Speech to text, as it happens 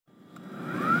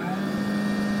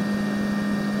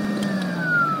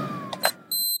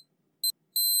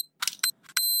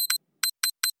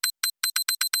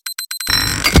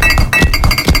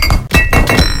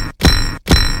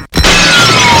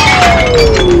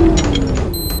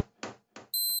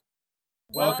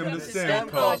STEM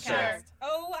Culture.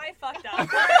 Oh, I fucked up.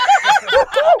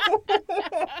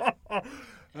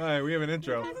 All right, we have an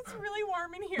intro. It's really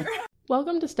warm in here.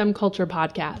 Welcome to STEM Culture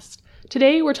Podcast.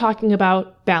 Today we're talking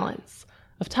about balance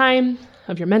of time,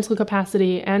 of your mental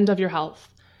capacity, and of your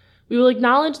health. We will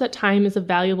acknowledge that time is a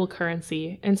valuable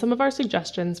currency and some of our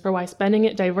suggestions for why spending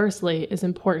it diversely is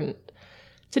important.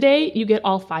 Today you get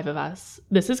all 5 of us.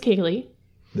 This is Kaylee.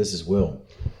 This is Will.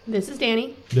 This is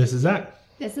Danny. This is Zach.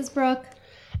 This is Brooke.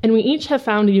 And we each have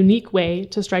found a unique way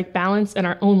to strike balance in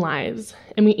our own lives,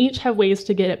 and we each have ways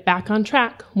to get it back on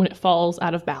track when it falls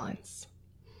out of balance.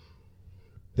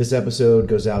 This episode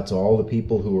goes out to all the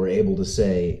people who were able to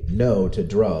say no to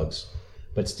drugs,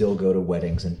 but still go to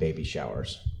weddings and baby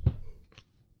showers.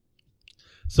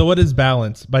 So what is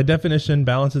balance? By definition,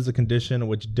 balance is a condition in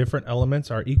which different elements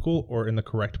are equal or in the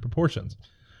correct proportions.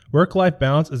 Work-life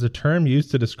balance is a term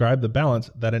used to describe the balance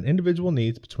that an individual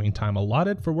needs between time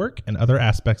allotted for work and other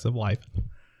aspects of life.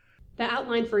 The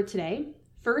outline for today.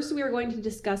 First, we are going to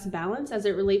discuss balance as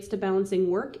it relates to balancing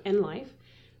work and life.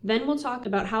 Then we'll talk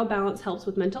about how balance helps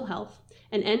with mental health,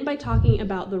 and end by talking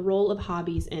about the role of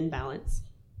hobbies in balance.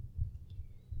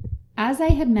 As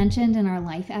I had mentioned in our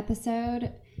life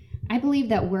episode, I believe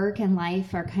that work and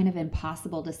life are kind of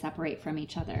impossible to separate from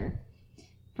each other.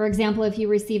 For example, if you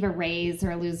receive a raise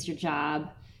or lose your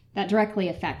job, that directly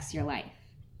affects your life.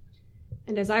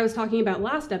 And as I was talking about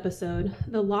last episode,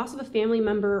 the loss of a family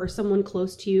member or someone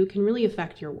close to you can really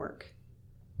affect your work.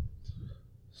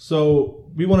 So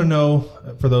we want to know,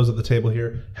 for those at the table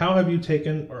here, how have you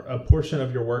taken a portion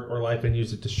of your work or life and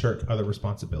used it to shirk other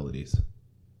responsibilities?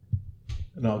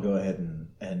 And I'll go ahead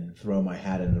and throw my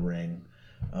hat in the ring.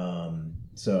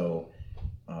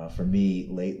 For me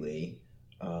lately,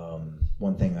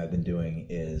 one thing I've been doing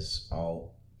is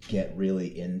I'll get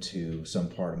really into some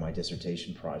part of my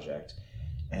dissertation project.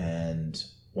 And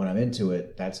when I'm into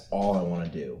it, that's all I want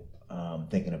to do,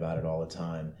 thinking about it all the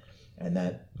time. And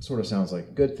that sort of sounds like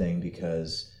a good thing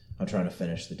because I'm trying to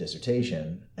finish the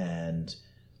dissertation and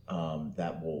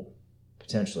that will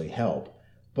potentially help.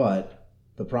 But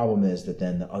the problem is that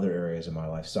then the other areas of my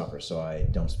life suffer. So I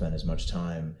don't spend as much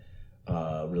time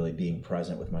really being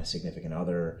present with my significant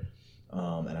other.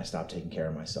 And I stopped taking care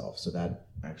of myself. So that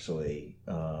actually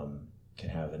can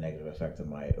have a negative effect on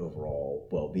my overall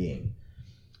well-being.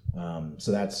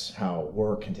 So that's how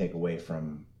work can take away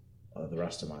from the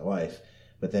rest of my life.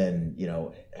 But then,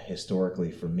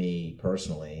 historically for me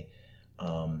personally,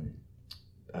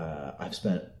 I've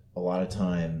spent a lot of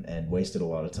time and wasted a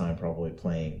lot of time probably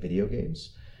playing video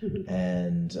games. Mm-hmm.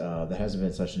 And that hasn't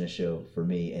been such an issue for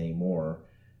me anymore,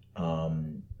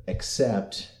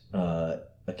 except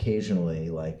occasionally,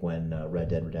 like when Red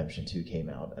Dead Redemption 2 came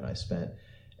out, and I spent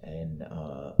an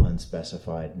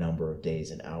unspecified number of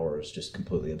days and hours just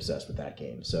completely obsessed with that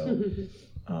game. So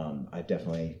I've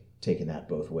definitely taken that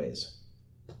both ways.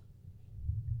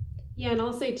 Yeah, and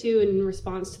I'll say too, in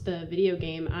response to the video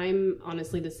game, I'm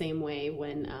honestly the same way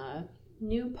when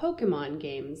new Pokemon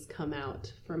games come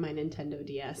out for my Nintendo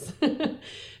DS.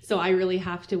 So I really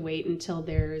have to wait until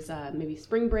there's maybe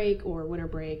spring break or winter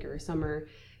break or summer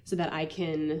so that I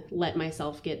can let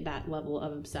myself get that level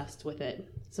of obsessed with it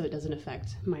so it doesn't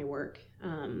affect my work.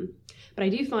 But I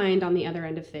do find on the other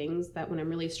end of things that when I'm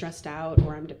really stressed out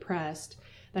or I'm depressed,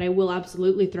 that I will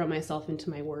absolutely throw myself into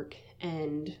my work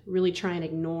and really try and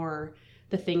ignore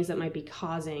the things that might be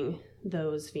causing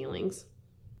those feelings.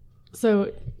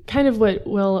 So kind of what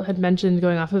Will had mentioned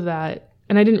going off of that,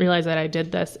 and I didn't realize that I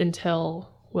did this until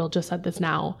Will just said this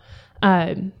now,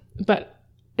 but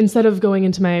instead of going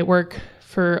into my work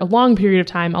for a long period of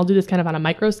time, I'll do this kind of on a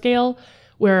micro scale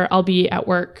where I'll be at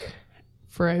work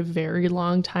for a very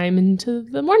long time into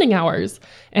the morning hours.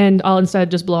 And I'll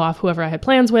instead just blow off whoever I had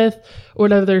plans with or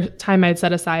whatever time I'd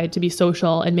set aside to be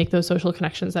social and make those social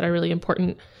connections that are really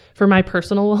important for my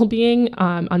personal well-being.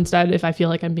 Instead, if I feel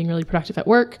like I'm being really productive at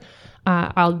work,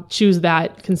 I'll choose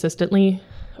that consistently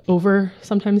over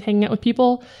sometimes hanging out with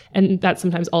people. And that's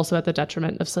sometimes also at the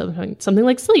detriment of something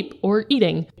like sleep or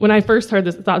eating. When I first thought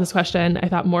this question, I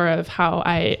thought more of how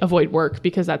I avoid work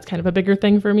because that's kind of a bigger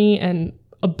thing for me. And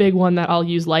a big one that I'll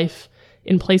use life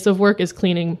in place of work is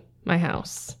cleaning my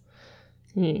house.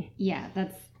 Yeah,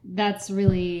 that's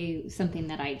really something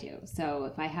that I do. So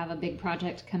if I have a big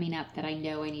project coming up that I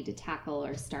know I need to tackle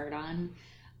or start on,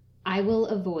 I will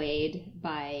avoid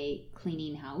by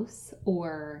cleaning house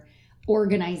or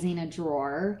organizing a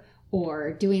drawer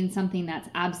or doing something that's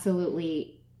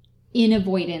absolutely in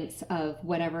avoidance of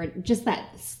whatever. Just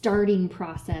that starting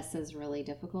process is really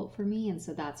difficult for me. And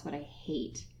so that's what I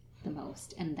hate the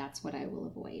most, and that's what I will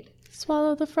avoid.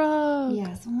 Swallow the frog.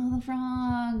 Yeah, swallow the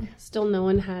frog. Still no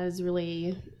one has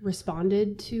really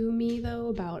responded to me, though,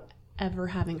 about ever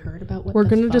having heard about what we're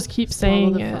going to just keep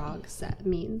saying the it. frog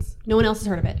means. No one else has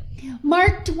heard of it.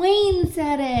 Mark Twain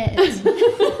said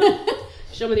it.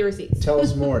 Show me the receipts. Tell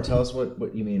us more. Tell us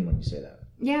what you mean when you say that.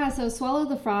 Yeah, so swallow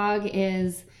the frog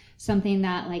is something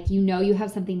that, like, you know, you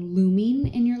have something looming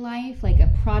in your life, like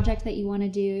a project that you want to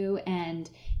do,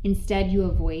 and instead you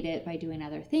avoid it by doing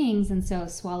other things. And so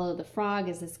swallow the frog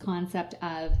is this concept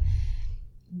of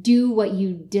do what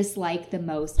you dislike the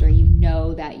most, or you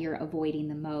know that you're avoiding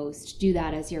the most. Do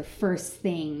that as your first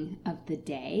thing of the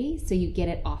day, so you get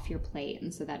it off your plate,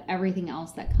 and so that everything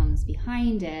else that comes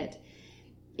behind it,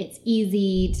 it's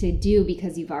easy to do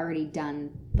because you've already done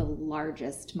the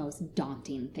largest, most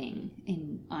daunting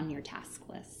thing on your task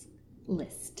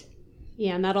list.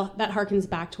 Yeah, and that harkens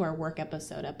back to our work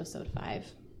episode 5.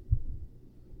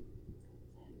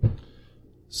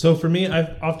 So for me,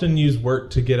 I've often used work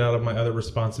to get out of my other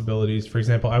responsibilities. For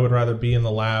example, I would rather be in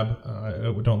the lab.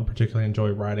 I don't particularly enjoy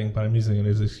writing, but I'm using it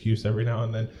as an excuse every now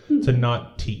and then to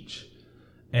not teach.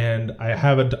 And I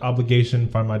have an obligation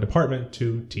from my department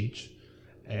to teach.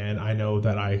 And I know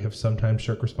that I have sometimes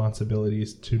shirked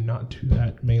responsibilities to not do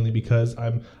that, mainly because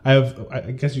I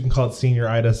guess you can call it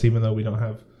senioritis, even though we don't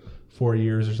have 4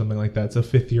 years or something like that. It's a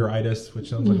 5th-year-itis, which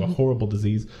sounds like a horrible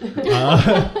disease.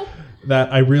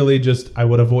 That I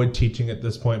would avoid teaching at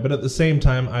this point. But at the same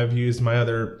time, I've used my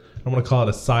other, I don't want to call it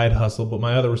a side hustle, but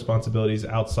my other responsibilities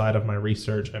outside of my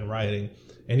research and writing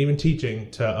and even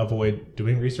teaching to avoid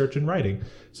doing research and writing.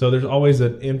 So there's always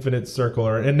an infinite circle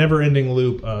or a never-ending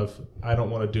loop of, I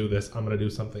don't want to do this, I'm going to do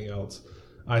something else.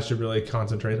 I should really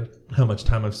concentrate on how much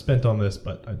time I've spent on this,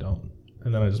 but I don't.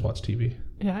 And then I just watch TV.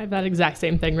 Yeah, I have that exact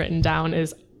same thing written down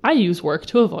is I use work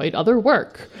to avoid other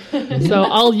work. So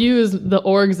I'll use the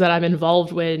orgs that I'm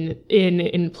involved with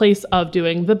in place of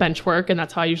doing the bench work. And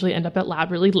that's how I usually end up at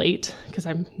lab really late because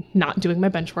I'm not doing my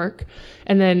bench work.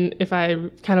 And then if I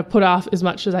kind of put off as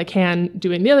much as I can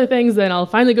doing the other things, then I'll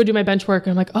finally go do my bench work.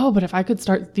 And I'm like, oh, but if I could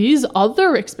start these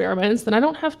other experiments, then I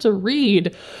don't have to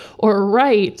read or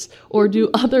write or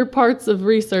do other parts of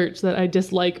research that I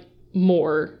dislike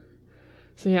more.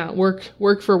 So yeah,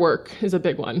 work for work is a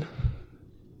big one.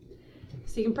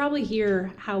 So you can probably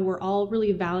hear how we're all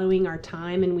really valuing our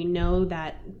time, and we know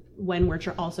that when we're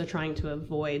also trying to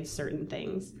avoid certain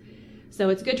things. So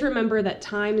it's good to remember that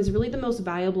time is really the most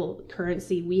valuable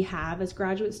currency we have as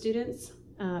graduate students,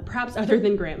 perhaps other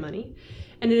than grant money.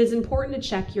 And it is important to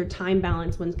check your time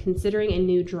balance when considering a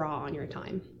new draw on your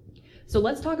time. So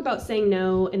let's talk about saying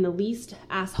no in the least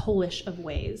asshole-ish of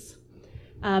ways.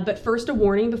 But first, a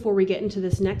warning before we get into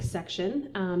this next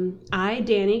section. I,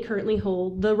 Danny, currently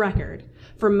hold the record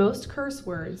for most curse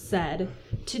words said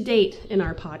to date in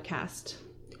our podcast.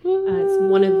 It's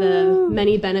one of the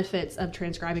many benefits of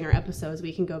transcribing our episodes.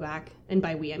 We can go back, and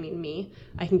by we, I mean me.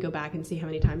 I can go back and see how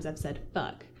many times I've said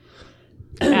fuck.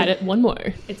 Add it one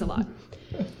more. It's a lot.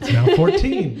 It's now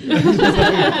 14.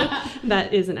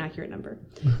 That is an accurate number.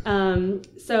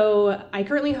 So I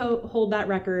currently hold that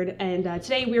record, and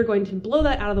today we are going to blow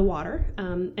that out of the water,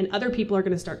 and other people are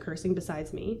going to start cursing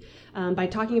besides me by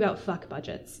talking about fuck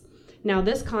budgets. Now,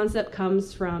 this concept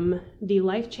comes from The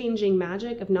Life-Changing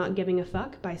Magic of Not Giving a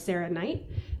Fuck by Sarah Knight.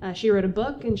 She wrote a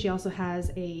book, and she also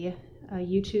has a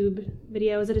YouTube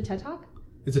video. Is it a TED Talk?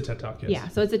 It's a TED Talk, yes. Yeah,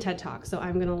 so it's a TED Talk, so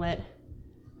I'm going to let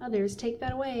others take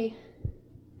that away.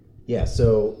 Yeah,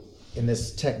 so in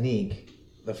this technique,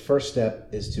 the first step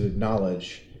is to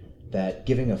acknowledge that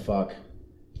giving a fuck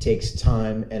takes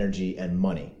time, energy, and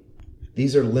money.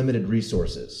 These are limited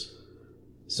resources.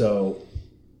 So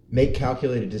make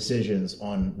calculated decisions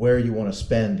on where you want to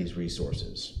spend these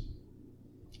resources.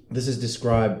 This is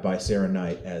described by Sarah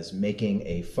Knight as making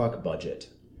a fuck budget.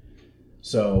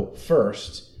 So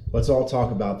first, let's all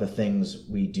talk about the things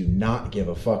we do not give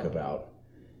a fuck about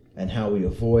and how we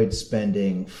avoid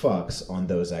spending fucks on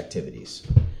those activities.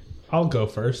 I'll go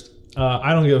first.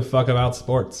 I don't give a fuck about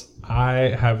sports.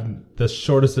 I have the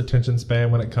shortest attention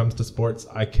span when it comes to sports.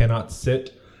 I cannot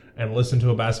sit and listen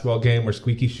to a basketball game where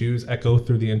squeaky shoes echo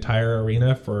through the entire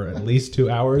arena for at least 2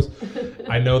 hours.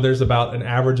 I know there's about an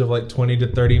average of like 20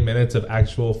 to 30 minutes of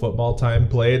actual football time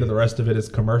played. The rest of it is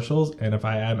commercials. And if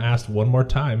I am asked one more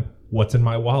time, "What's in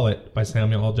my wallet?" by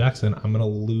Samuel L. Jackson, I'm going to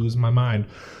lose my mind.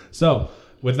 So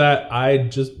with that, I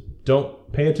just don't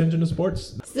pay attention to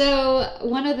sports. So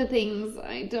one of the things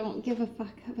I don't give a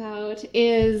fuck about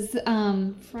is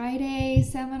Friday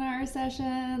seminar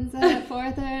sessions at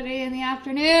 4:30 in the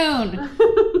afternoon.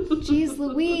 Jeez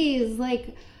Louise,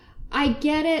 like, I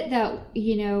get it that,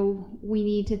 you know, we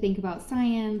need to think about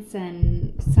science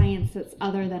and science that's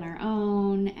other than our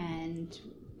own, and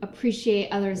appreciate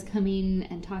others coming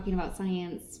and talking about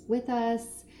science with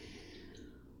us.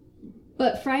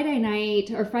 But Friday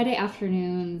night or Friday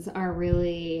afternoons are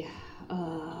really,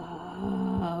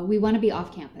 we want to be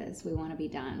off campus. We want to be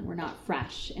done. We're not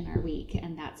fresh in our week.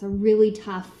 And that's a really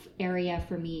tough area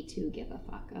for me to give a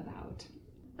fuck about.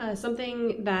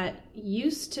 Something that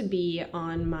used to be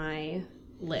on my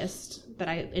list that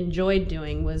I enjoyed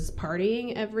doing was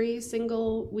partying every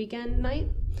single weekend night.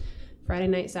 Friday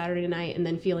night, Saturday night, and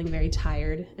then feeling very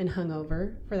tired and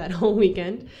hungover for that whole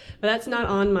weekend. But that's not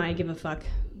on my give a fuck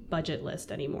budget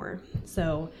list anymore.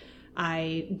 So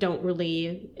I don't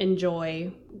really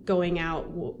enjoy going out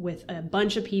with a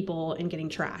bunch of people and getting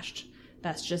trashed.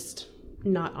 That's just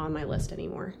not on my list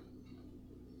anymore.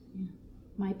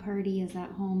 My party is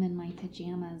at home in my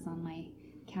pajamas on my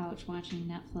couch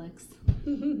watching Netflix.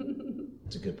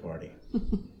 It's a good party.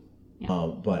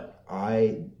 Yeah. But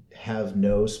I have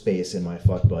no space in my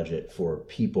fuck budget for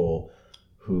people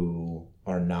who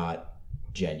are not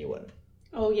genuine.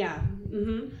 Oh, yeah.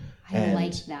 Mm-hmm. I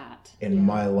like that. In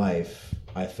my life,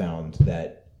 I found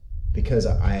that because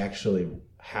I actually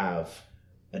have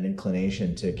an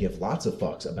inclination to give lots of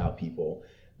fucks about people,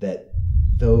 that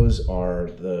those are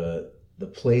the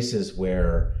places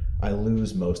where I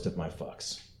lose most of my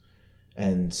fucks.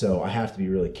 And so I have to be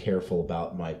really careful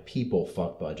about my people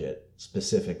fuck budget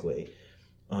specifically.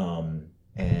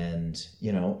 And,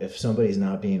 you know, if somebody's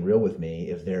not being real with me,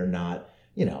 if they're not,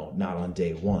 you know, not on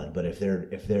day one, but if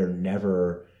they're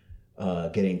never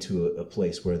getting to a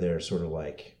place where they're sort of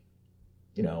like,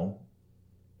 you know,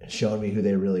 showing me who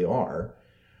they really are,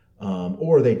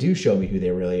 or they do show me who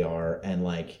they really are, and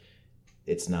like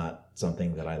it's not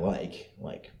something that I like,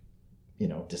 you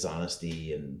know,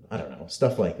 dishonesty and I don't know,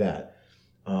 stuff like that.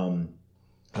 I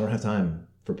don't have time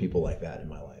for people like that in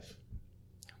my life.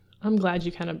 I'm glad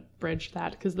you kind of bridged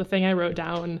that, because the thing I wrote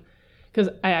down, because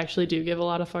I actually do give a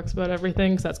lot of fucks about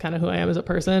everything, because that's kind of who I am as a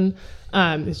person,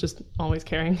 is just always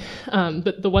caring.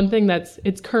 But the one thing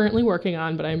it's currently working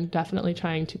on, but I'm definitely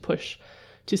trying to push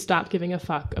to stop giving a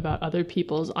fuck about other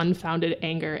people's unfounded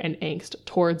anger and angst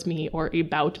towards me or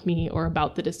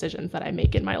about the decisions that I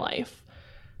make in my life.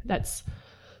 That's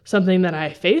something that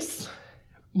I face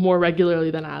more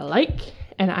regularly than I like,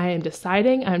 and I am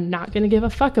deciding I'm not going to give a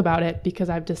fuck about it, because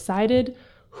I've decided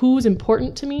who's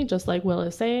important to me, just like Will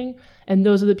is saying, and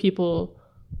those are the people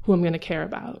who I'm going to care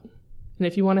about. And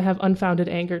if you want to have unfounded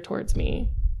anger towards me,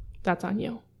 that's on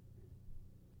you.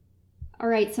 All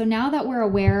right, so now that we're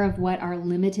aware of what our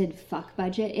limited fuck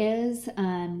budget is,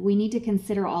 we need to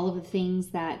consider all of the things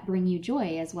that bring you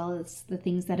joy as well as the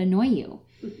things that annoy you.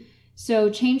 So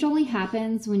change only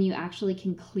happens when you actually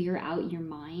can clear out your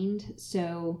mind.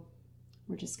 So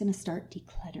we're just going to start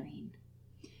decluttering.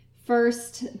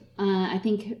 First, I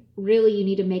think really you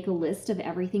need to make a list of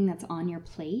everything that's on your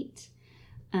plate,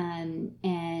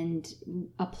 and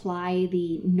apply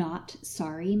the not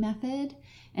sorry method.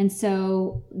 And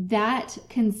so that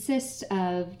consists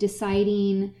of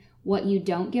deciding what you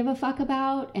don't give a fuck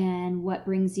about and what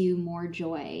brings you more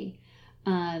joy.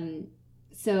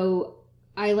 So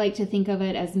I like to think of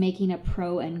it as making a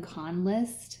pro and con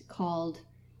list called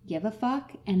give a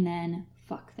fuck and then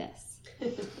fuck this.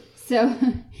 So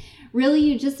really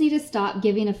you just need to stop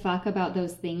giving a fuck about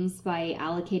those things by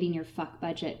allocating your fuck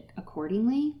budget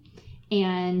accordingly,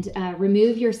 and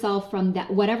remove yourself from that,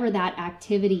 whatever that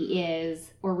activity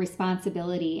is or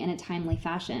responsibility, in a timely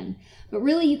fashion. But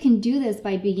really you can do this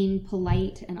by being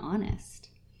polite and honest.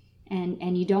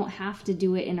 And you don't have to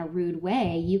do it in a rude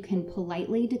way. You can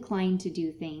politely decline to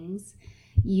do things.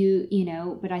 You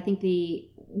know, but I think the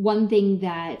one thing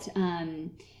that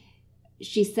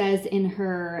she says in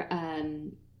her,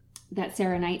 that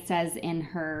Sarah Knight says in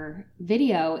her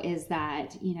video is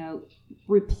that, you know,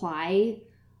 reply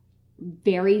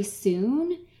very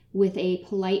soon with a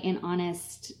polite and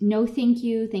honest, no, thank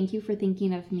you for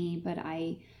thinking of me, but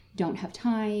I don't have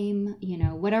time, you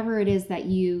know, whatever it is that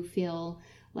you feel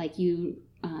like you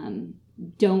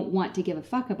don't want to give a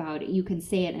fuck about, you can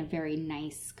say it in a very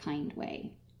nice, kind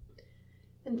way.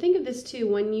 And think of this too,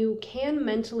 when you can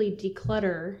mentally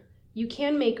declutter, you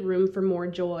can make room for more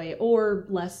joy or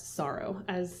less sorrow,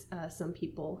 as some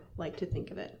people like to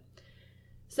think of it.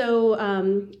 So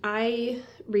I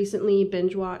recently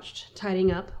binge watched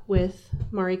Tidying Up with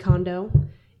Marie Kondo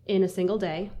in a single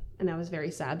day, and I was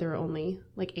very sad. There were only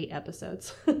like 8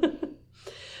 episodes.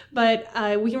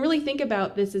 But we can really think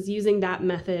about this as using that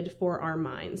method for our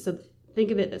minds. So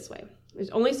think of it this way. There's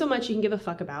only so much you can give a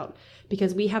fuck about,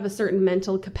 because we have a certain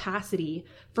mental capacity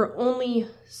for only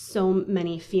so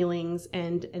many feelings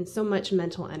and so much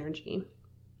mental energy.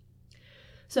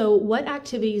 So what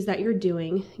activities that you're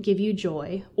doing give you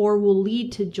joy or will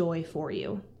lead to joy for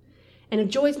you? And if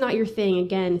joy is not your thing,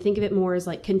 again, think of it more as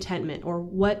like contentment, or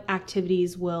what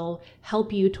activities will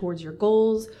help you towards your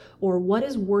goals, or what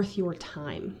is worth your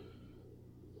time.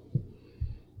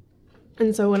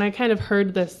 And so when I kind of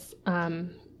heard this,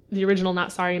 the original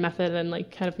Not Sorry method, and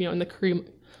like kind of, in the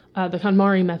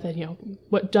KonMari method,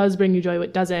 what does bring you joy,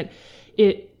 what doesn't,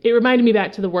 it reminded me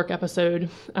back to the work episode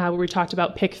where we talked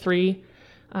about pick 3,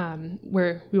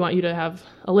 where we want you to have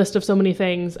a list of so many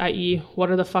things, i.e. what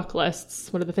are the fuck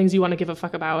lists? What are the things you want to give a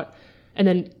fuck about? And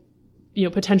then,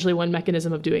 potentially one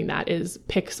mechanism of doing that is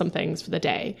pick some things for the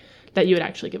day that you would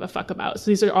actually give a fuck about.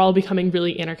 So these are all becoming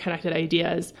really interconnected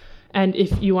ideas. And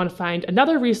if you want to find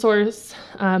another resource,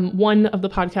 one of the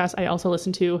podcasts I also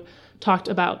listened to talked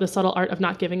about The Subtle Art of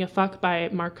Not Giving a Fuck by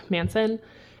Mark Manson.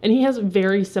 And he has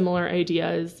very similar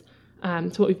ideas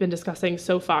to what we've been discussing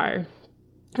so far.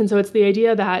 And so it's the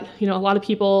idea that, a lot of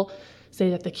people say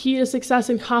that the key to success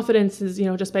and confidence is,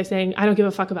 just by saying, I don't give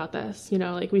a fuck about this.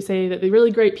 Like we say that the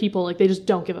really great people, like they just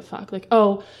don't give a fuck. Like,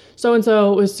 oh,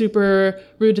 so-and-so was super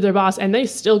rude to their boss and they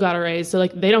still got a raise. So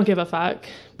like they don't give a fuck.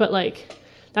 But like,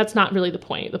 that's not really the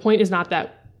point. The point is not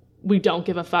that we don't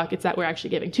give a fuck. It's that we're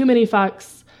actually giving too many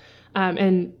fucks.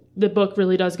 And the book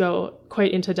really does go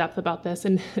quite into depth about this.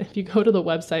 And if you go to the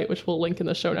website, which we'll link in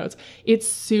the show notes, it's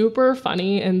super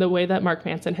funny. And the way that Mark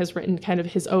Manson has written kind of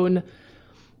his own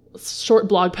short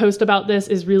blog post about this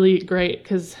is really great,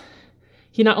 because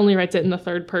he not only writes it in the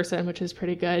third person, which is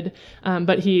pretty good,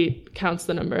 but he counts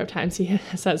the number of times he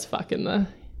says fuck in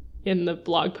the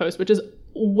blog post, which is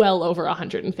well over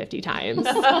 150 times. Ooh,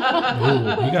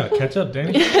 you gotta catch up,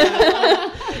 Danny.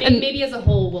 Maybe as a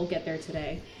whole, we'll get there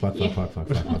today. Fuck.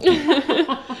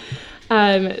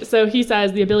 So he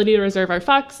says the ability to reserve our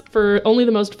fucks for only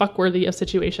the most fuck-worthy of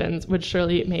situations would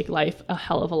surely make life a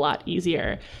hell of a lot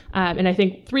easier. And I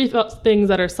think 3 things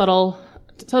that are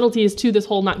subtleties to this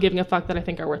whole not giving a fuck that I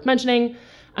think are worth mentioning.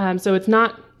 So it's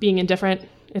not being indifferent.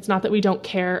 It's not that we don't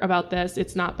care about this.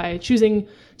 It's not by choosing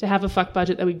to have a fuck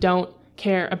budget that we don't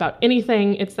care about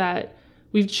anything. It's that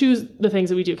we choose the things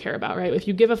that we do care about, right? If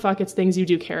you give a fuck, it's things you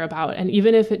do care about. And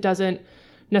even if it doesn't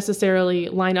necessarily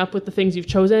line up with the things you've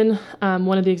chosen,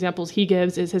 one of the examples he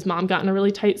gives is his mom got in a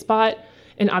really tight spot.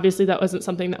 And obviously that wasn't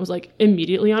something that was like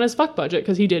immediately on his fuck budget,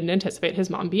 because he didn't anticipate his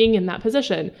mom being in that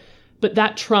position. But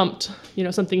that trumped,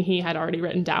 something he had already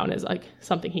written down as like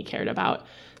something he cared about.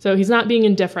 So he's not being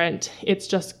indifferent. It's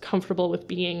just comfortable with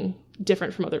being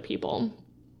different from other people.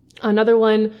 Another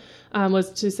one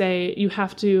was to say you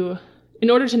have to, in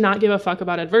order to not give a fuck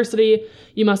about adversity,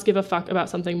 you must give a fuck about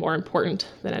something more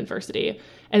important than adversity.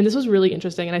 And this was really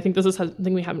interesting. And I think this is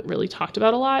something we haven't really talked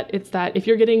about a lot. It's that if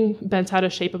you're getting bent out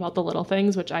of shape about the little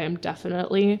things, which I am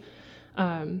definitely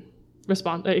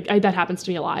that happens to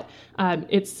me a lot.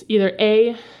 It's either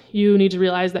A, you need to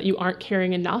realize that you aren't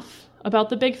caring enough about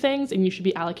the big things and you should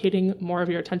be allocating more of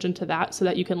your attention to that so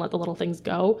that you can let the little things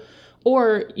go.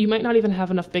 Or you might not even have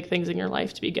enough big things in your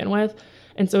life to begin with.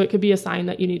 And so it could be a sign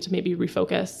that you need to maybe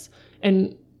refocus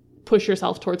and push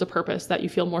yourself towards a purpose that you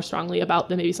feel more strongly about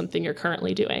than maybe something you're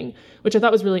currently doing, which I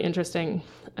thought was really interesting.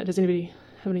 Does anybody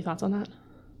have any thoughts on that?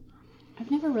 I've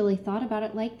never really thought about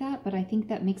it like that, but I think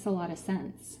that makes a lot of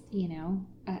sense,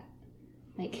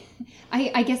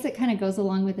 I guess it kind of goes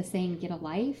along with the saying, get a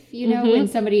life, when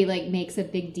somebody like makes a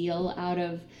big deal out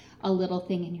of a little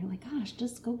thing and you're like, gosh,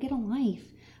 just go get a life.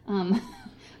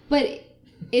 But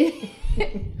it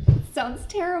sounds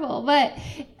terrible, but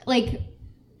like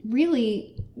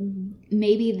really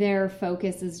maybe their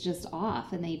focus is just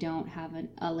off and they don't have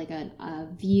a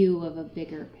view of a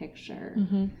bigger picture.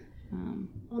 Mm-hmm.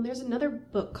 Well, there's another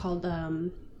book called,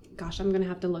 I'm going to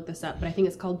have to look this up, but I think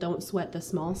it's called Don't Sweat the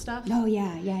Small Stuff. Oh,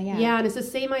 yeah. Yeah, and it's the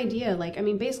same idea.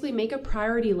 Basically make a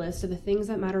priority list of the things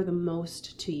that matter the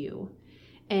most to you.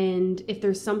 And if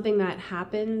there's something that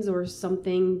happens or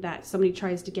something that somebody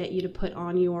tries to get you to put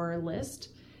on your list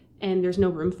and there's no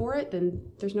room for it, then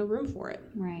there's no room for it.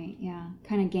 Right, yeah.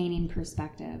 Kind of gaining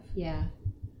perspective. Yeah.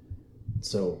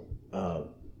 So,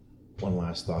 one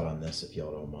last thought on this, if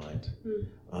y'all don't mind.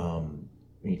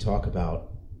 When you talk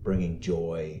about bringing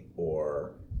joy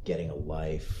or getting a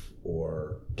life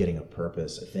or getting a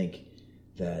purpose, I think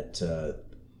that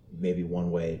maybe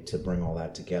one way to bring all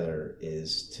that together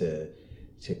is to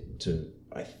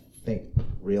I think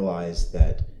realize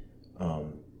that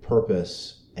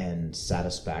purpose and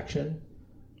satisfaction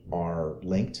are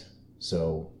linked.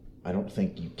 So I don't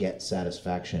think you get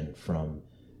satisfaction from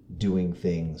doing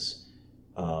things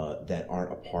that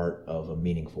aren't a part of a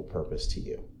meaningful purpose to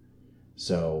you.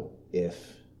 So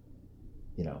if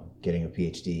getting a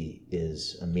PhD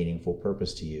is a meaningful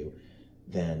purpose to you,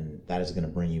 then that is going to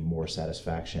bring you more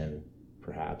satisfaction,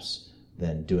 perhaps,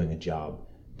 than doing a job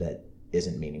that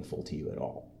isn't meaningful to you at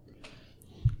all.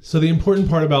 So the important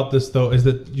part about this, though, is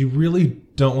that you really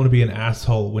don't want to be an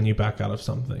asshole when you back out of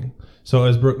something. So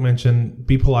as Brooke mentioned,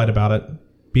 be polite about it.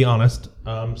 Be honest.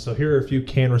 So here are a few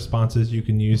canned responses you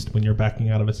can use when you're backing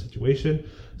out of a situation.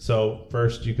 So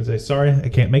first, you can say, sorry, I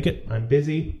can't make it. I'm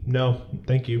busy. No,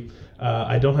 thank you.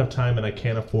 I don't have time and I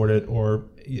can't afford it. Or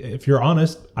if you're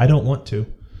honest, I don't want to.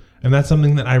 And that's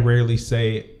something that I rarely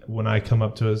say when I come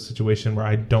up to a situation where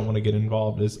I don't want to get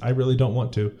involved, is I really don't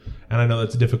want to. And I know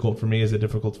that's difficult for me. Is it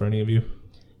difficult for any of you?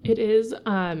 It is.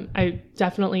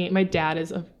 My dad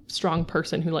is a strong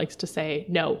person who likes to say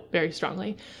no very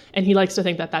strongly. And he likes to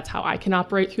think that that's how I can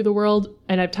operate through the world.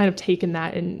 And I've kind of taken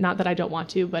that, and not that I don't want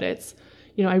to, but it's,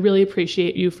 I really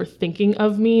appreciate you for thinking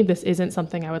of me. This isn't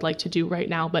something I would like to do right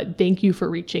now, but thank you for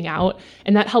reaching out.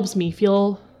 And that helps me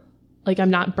feel like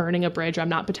I'm not burning a bridge. I'm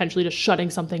not potentially just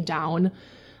shutting something down.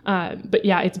 But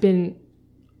yeah, it's been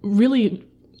really,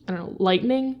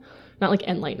 lightening, not like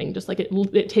enlightening, just like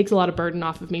it takes a lot of burden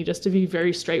off of me just to be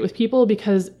very straight with people,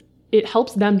 because it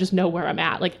helps them just know where I'm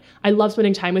at. Like, I love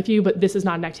spending time with you, but this is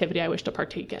not an activity I wish to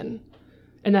partake in.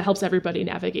 And that helps everybody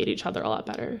navigate each other a lot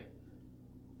better.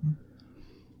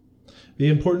 The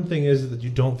important thing is that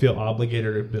you don't feel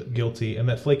obligated or guilty, and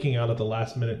that flaking out at the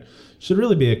last minute should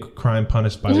really be a crime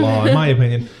punished by law, in my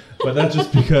opinion. But that's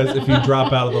just because if you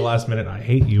drop out at the last minute, I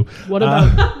hate you. What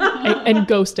about and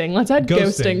ghosting? Let's add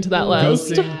ghosting to that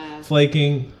list. Ghosting,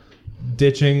 flaking,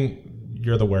 ditching,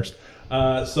 you're the worst.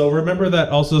 So remember that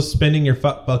also spending your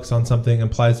fuck bucks on something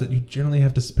implies that you generally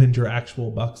have to spend your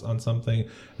actual bucks on something,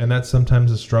 and that's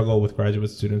sometimes a struggle with graduate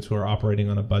students who are operating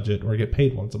on a budget or get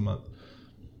paid once a month.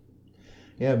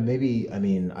 Yeah, maybe,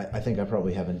 I think I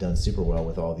probably haven't done super well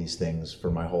with all these things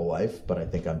for my whole life, but I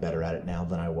think I'm better at it now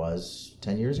than I was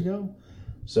 10 years ago.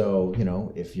 So,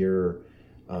 if you're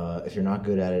not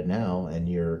good at it now and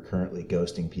you're currently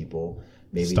ghosting people,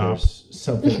 maybe there's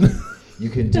something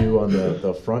you can do on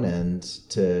the front end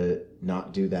to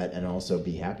not do that and also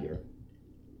be happier.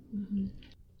 Mm-hmm.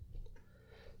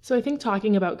 So I think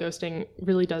talking about ghosting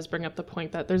really does bring up the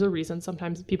point that there's a reason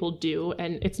sometimes people do,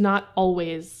 and it's not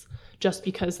always just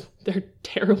because they're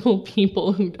terrible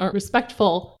people who aren't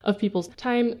respectful of people's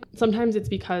time. Sometimes it's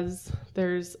because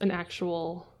there's an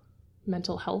actual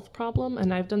mental health problem,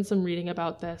 and I've done some reading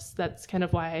about this. That's kind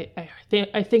of why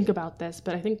I think about this,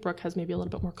 but I think Brooke has maybe a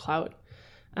little bit more clout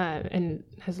and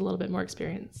has a little bit more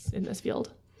experience in this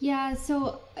field. Yeah,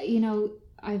 so,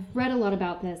 I've read a lot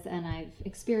about this, and I've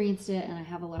experienced it, and I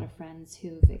have a lot of friends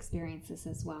who've experienced this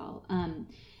as well.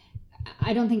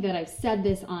 I don't think that I've said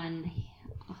this on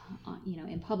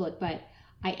in public, but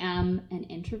I am an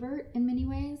introvert in many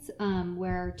ways,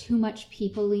 where too much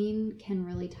peopling can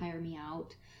really tire me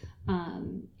out,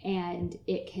 and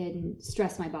it can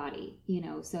stress my body,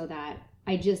 so that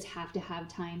I just have to have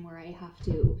time where I have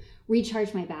to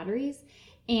recharge my batteries.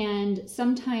 And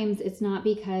sometimes it's not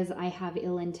because I have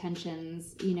ill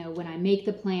intentions. When I make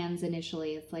the plans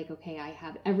initially, it's like, okay, I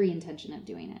have every intention of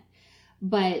doing it.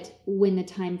 But when the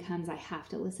time comes, I have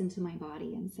to listen to my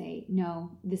body and say,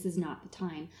 no, this is not the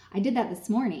time. I did that this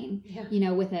morning,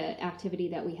 with an activity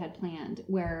that we had planned,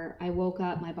 where I woke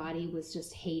up, my body was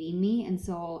just hating me. And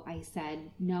so I said,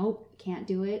 no, can't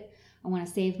do it. I want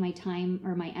to save my time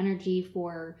or my energy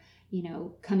for,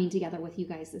 coming together with you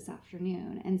guys this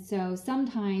afternoon. And so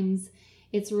sometimes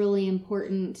it's really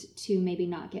important to maybe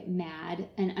not get mad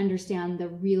and understand the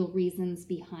real reasons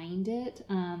behind it.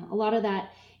 A lot of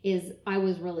that is I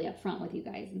was really upfront with you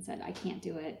guys and said, I can't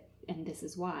do it, and this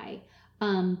is why.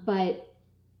 But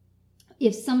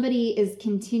if somebody is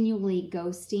continually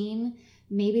ghosting,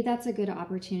 maybe that's a good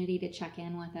opportunity to check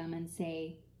in with them and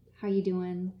say, how you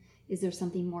doing? Is there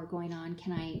something more going on?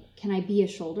 Can I be a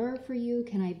shoulder for you?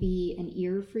 Can I be an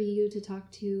ear for you to talk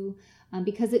to?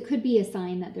 Because it could be a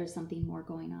sign that there's something more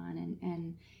going on,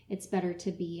 and it's better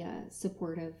to be a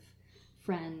supportive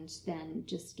friend than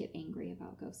just get angry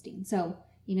about ghosting. So,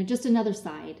 just another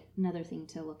thing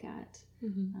to look at.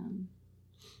 Mm-hmm.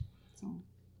 So,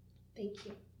 thank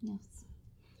you. Yes.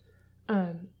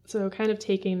 So kind of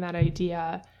taking that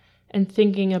idea and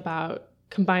thinking about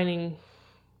combining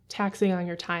taxing on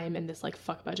your time and this like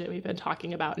fuck budget we've been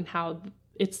talking about, and how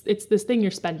it's this thing you're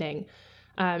spending.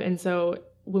 And so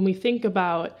when we think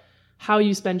about how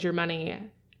you spend your money,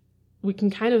 we can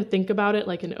kind of think about it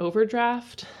like an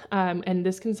overdraft. And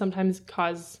this can sometimes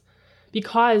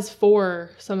because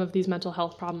for some of these mental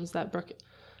health problems that Brooke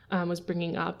was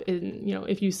bringing up,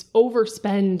 if you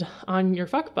overspend on your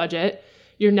fuck budget,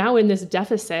 you're now in this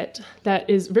deficit that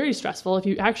is very stressful. If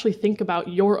you actually think about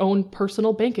your own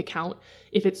personal bank account,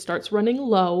 if it starts running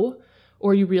low,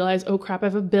 or you realize, oh crap, I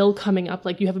have a bill coming up,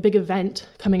 like you have a big event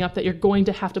coming up that you're going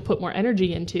to have to put more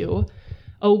energy into,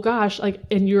 oh gosh, like,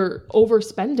 and you're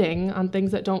overspending on things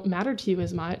that don't matter to you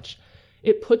as much,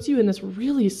 it puts you in this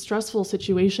really stressful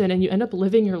situation, and you end up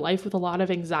living your life with a lot of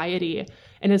anxiety.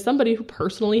 And as somebody who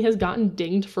personally has gotten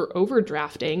dinged for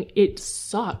overdrafting, it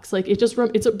sucks. Like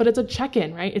but it's a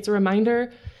check-in, right? It's a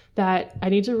reminder that I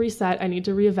need to reset. I need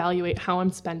to reevaluate how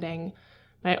I'm spending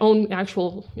my own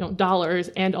actual, dollars.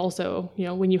 And also,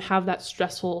 when you have that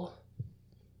stressful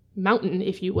mountain,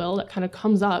 if you will, that kind of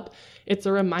comes up, it's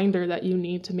a reminder that you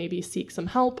need to maybe seek some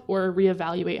help or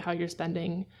reevaluate how you're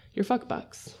spending your fuck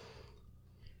bucks.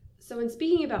 So in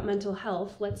speaking about mental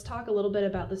health, let's talk a little bit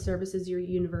about the services your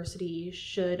university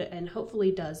should and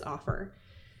hopefully does offer.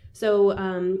 So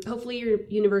hopefully your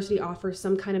university offers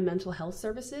some kind of mental health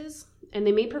services, and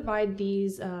they may provide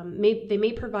these, they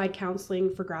may provide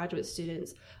counseling for graduate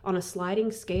students on a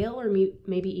sliding scale or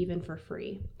maybe even for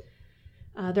free.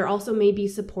 There also may be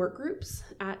support groups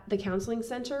at the counseling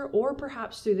center or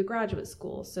perhaps through the graduate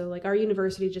school. So like our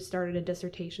university just started a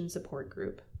dissertation support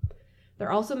group.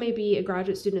 There also may be a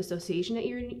graduate student association at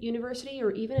your university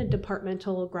or even a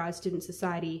departmental grad student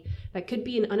society that could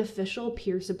be an unofficial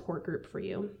peer support group for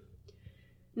you.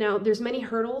 Now, there's many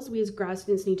hurdles we as grad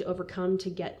students need to overcome to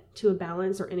get to a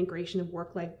balance or integration of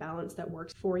work-life balance that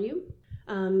works for you.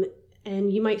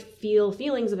 And you might feel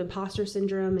feelings of imposter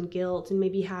syndrome and guilt and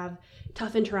maybe have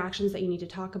tough interactions that you need to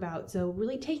talk about. So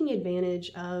really taking advantage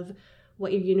of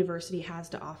what your university has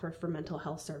to offer for mental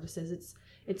health services.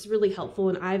 It's really helpful,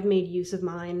 and I've made use of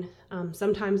mine.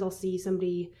 Sometimes I'll see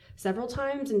somebody several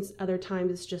times, and other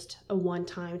times it's just a one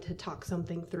time to talk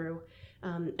something through.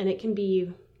 And it can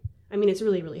be, it's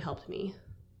really, really helped me.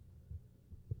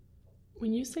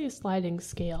 When you say sliding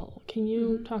scale, can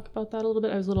you talk about that a little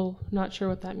bit? I was a little not sure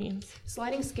what that means.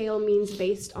 Sliding scale means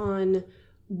based on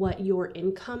what your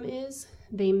income is,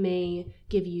 they may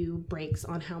give you breaks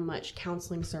on how much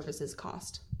counseling services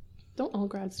cost. Don't all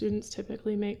grad students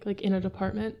typically make, like in a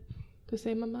department, the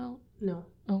same amount? No.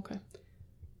 Okay.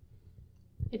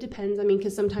 It depends.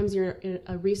 Because sometimes you're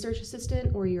a research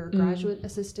assistant or you're a graduate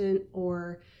assistant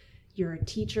or you're a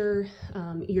teacher,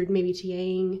 you're maybe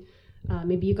TAing,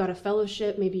 maybe you got a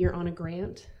fellowship, maybe you're on a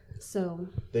grant. So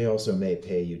they also may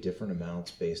pay you different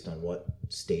amounts based on what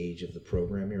stage of the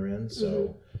program you're in.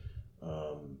 So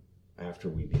after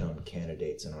we become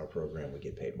candidates in our program, we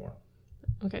get paid more.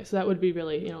 Okay, so that would be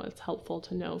really, it's helpful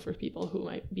to know for people who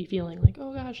might be feeling like,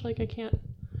 oh gosh, like I can't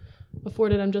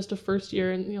afford it. I'm just a first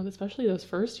year. And, especially those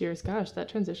first years, gosh, that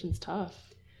transition's tough.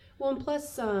 Well, and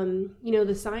plus,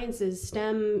 the sciences,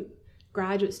 STEM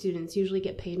graduate students usually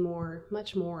get paid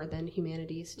much more than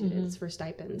humanities students for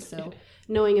stipends. So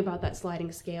knowing about that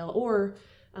sliding scale, or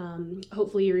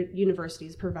hopefully your university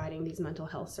is providing these mental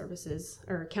health services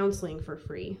or counseling for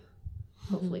free.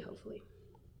 Hopefully.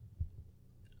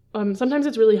 Sometimes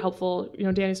it's really helpful.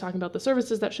 Danny's talking about the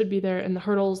services that should be there and the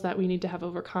hurdles that we need to have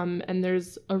overcome. And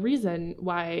there's a reason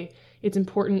why it's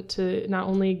important to not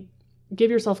only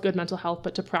give yourself good mental health,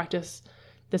 but to practice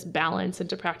this balance and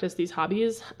to practice these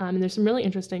hobbies. And there's some really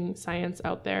interesting science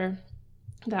out there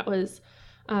that was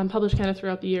published kind of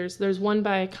throughout the years. There's one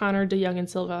by Connor, DeYoung, and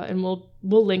Silva, and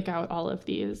we'll link out all of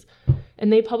these.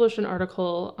 And they published an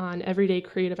article on everyday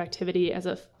creative activity as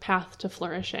a path to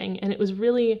flourishing. And it was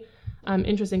really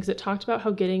interesting because it talked about how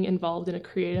getting involved in a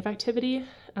creative activity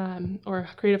or a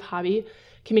creative hobby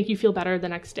can make you feel better the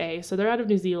next day. So they're out of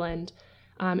New Zealand,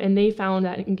 and they found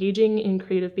that engaging in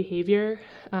creative behavior,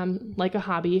 like a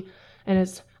hobby, and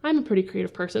as I'm a pretty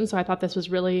creative person, so I thought this was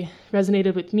really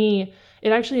resonated with me, it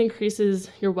actually increases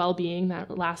your well-being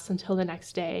that lasts until the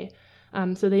next day.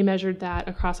 So they measured that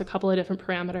across a couple of different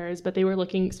parameters, but they were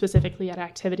looking specifically at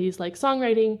activities like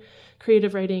songwriting,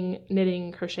 creative writing,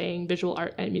 knitting, crocheting, visual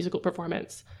art, and musical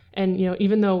performance. And,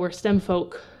 even though we're STEM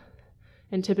folk,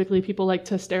 and typically people like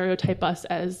to stereotype us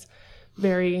as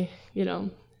very,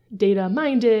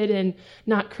 data-minded and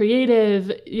not creative,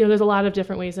 there's a lot of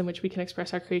different ways in which we can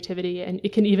express our creativity. And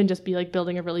it can even just be like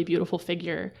building a really beautiful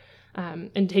figure.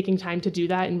 And taking time to do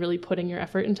that and really putting your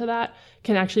effort into that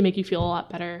can actually make you feel a lot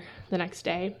better the next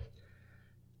day.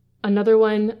 Another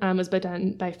one was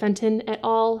done by Fenton et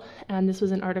al., and this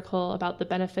was an article about the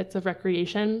benefits of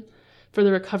recreation for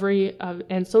the recovery of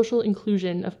and social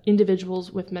inclusion of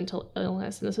individuals with mental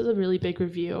illness. And this was a really big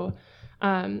review.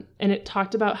 And it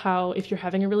talked about how if you're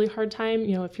having a really hard time,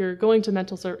 if you're going to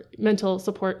mental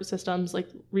support systems like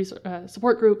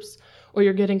support groups, or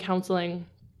you're getting counseling,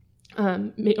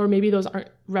 or maybe those aren't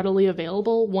readily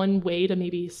available, one way to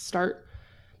maybe start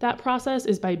that process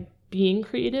is by being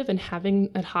creative and having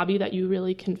a hobby that you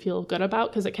really can feel good about,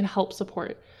 because it can help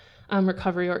support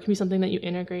recovery, or it can be something that you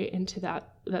integrate into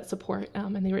that support.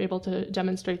 And they were able to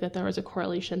demonstrate that there was a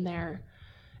correlation there.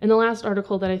 And the last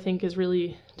article that I think is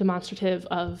really demonstrative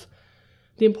of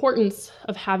the importance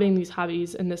of having these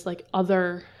hobbies and this like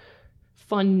other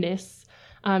funness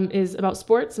is about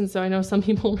sports. And so I know some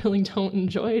people really don't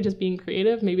enjoy just being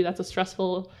creative. Maybe that's a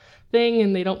stressful thing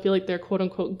and they don't feel like they're quote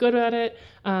unquote good at it.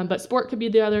 But sport could be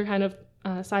the other kind of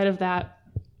side of that.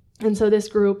 And so this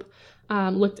group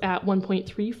looked at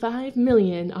 1.35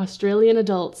 million Australian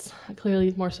adults.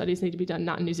 Clearly more studies need to be done,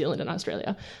 not in New Zealand and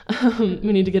Australia.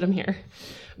 We need to get them here.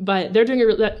 But they're doing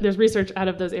there's research out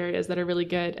of those areas that are really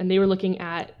good. And they were looking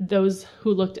at those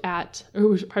who looked at or who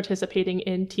were participating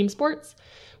in team sports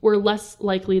were less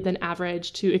likely than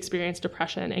average to experience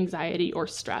depression, anxiety, or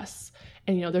stress.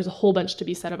 And, there's a whole bunch to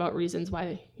be said about reasons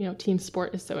why, team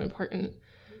sport is so important.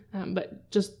 But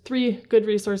just 3 good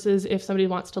resources if somebody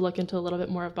wants to look into a little bit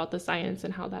more about the science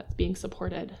and how that's being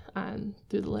supported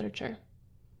through the literature.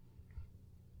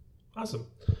 Awesome.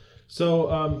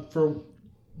 So for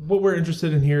what we're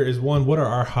interested in here is, one, what are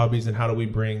our hobbies and how do we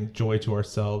bring joy to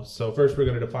ourselves? So first we're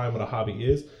going to define what a hobby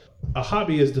is. A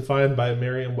hobby is defined by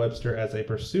Merriam-Webster as a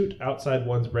pursuit outside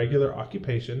one's regular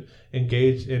occupation,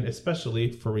 engaged in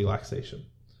especially for relaxation.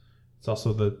 It's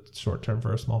also the short term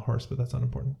for a small horse, but that's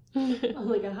unimportant.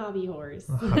 Like a hobby horse.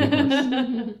 A hobby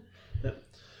horse. Yeah.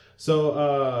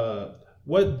 So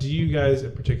what do you guys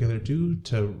in particular do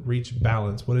to reach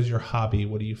balance? What is your hobby?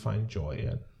 What do you find joy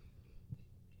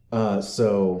in?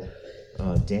 So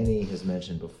Danny has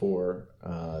mentioned before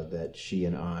that she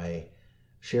and I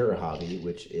share a hobby,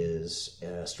 which is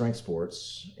strength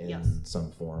sports in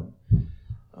some form.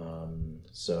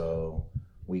 So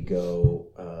we go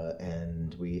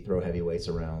and we throw heavy weights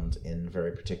around in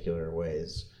very particular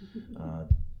ways.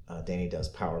 Danny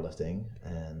does powerlifting,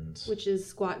 which is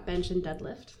squat, bench, and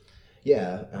deadlift.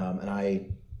 Yeah, and I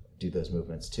do those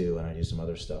movements too, and I do some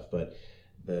other stuff. But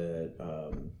the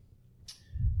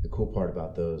cool part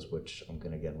about those, which I'm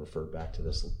going to again refer back to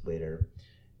this later,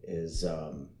 is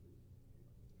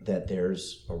that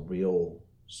there's a real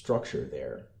structure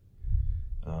there.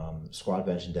 Squat,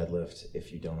 bench, and deadlift,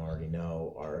 if you don't already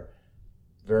know, are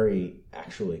very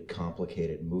actually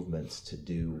complicated movements to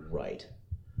do right.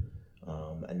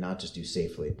 And not just do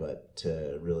safely, but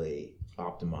to really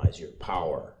optimize your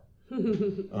power.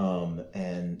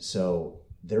 And so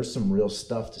there's some real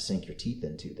stuff to sink your teeth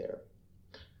into there.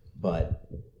 But,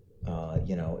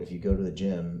 if you go to the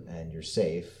gym and you're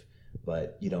safe,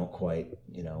 but you don't quite,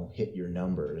 hit your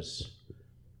numbers,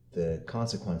 the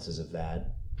consequences of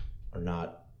that are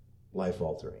not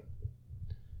life-altering.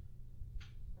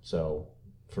 So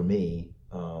for me,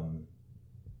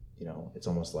 it's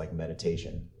almost like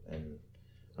meditation, and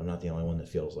I'm not the only one that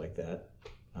feels like that.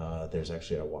 There's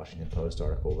actually a Washington Post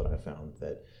article that I found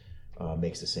that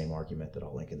makes the same argument that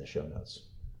I'll link in the show notes.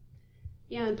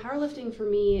 Yeah, and powerlifting for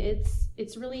me,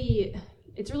 it's really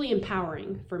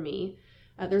empowering for me.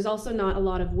 There's also not a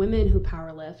lot of women who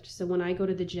powerlift, so when I go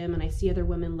to the gym and I see other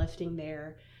women lifting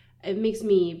there, it makes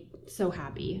me so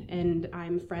happy. And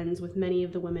I'm friends with many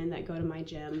of the women that go to my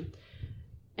gym,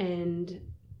 and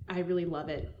I really love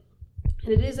it.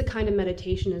 And it is a kind of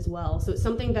meditation as well. So it's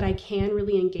something that I can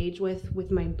really engage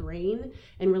with my brain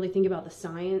and really think about the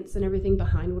science and everything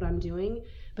behind what I'm doing.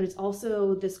 But it's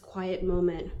also this quiet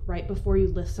moment right before you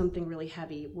lift something really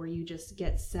heavy where you just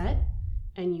get set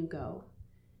and you go.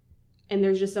 And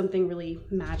there's just something really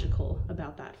magical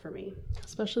about that for me.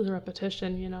 Especially the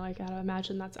repetition, I gotta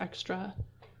imagine that's extra.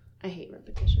 I hate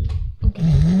repetition.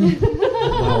 Okay.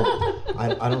 Well,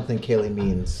 I don't think Kaylee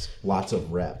means lots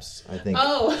of reps. I think.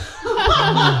 Oh.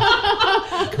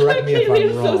 Correct me if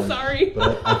I'm wrong. I'm so sorry.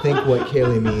 But I think what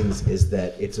Kaylee means is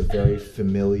that it's a very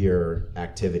familiar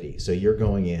activity. So you're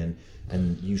going in,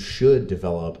 and you should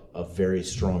develop a very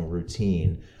strong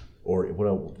routine, or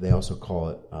what they also call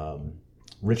it,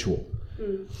 ritual,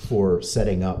 for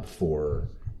setting up for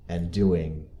and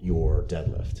doing your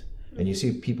deadlift. And you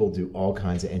see people do all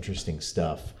kinds of interesting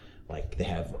stuff. Like they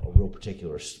have a real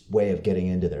particular way of getting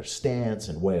into their stance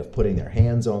and way of putting their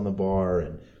hands on the bar,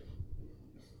 and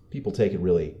people take it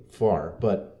really far.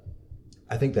 But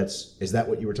I think is that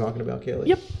what you were talking about,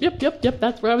 Kaylee? Yep.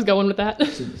 That's where I was going with that.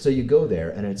 So you go there,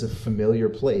 and it's a familiar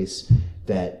place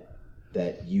that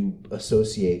you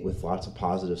associate with lots of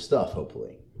positive stuff,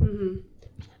 hopefully.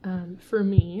 Mm-hmm. For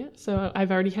me, so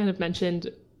I've already kind of mentioned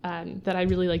that I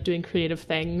really like doing creative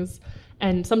things,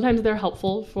 and sometimes they're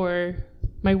helpful for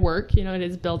my work. It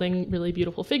is building really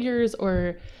beautiful figures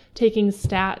or taking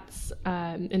stats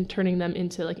and turning them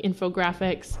into like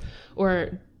infographics,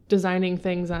 or designing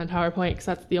things on PowerPoint because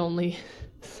that's the only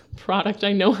product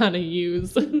I know how to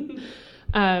use.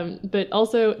 But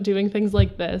also doing things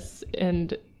like this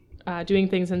and doing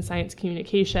things in science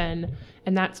communication,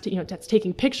 and that's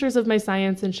taking pictures of my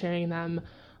science and sharing them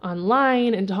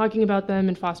online and talking about them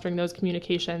and fostering those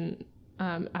communication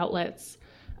outlets,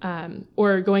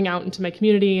 or going out into my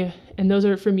community. And those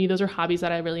are hobbies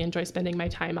that I really enjoy spending my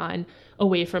time on,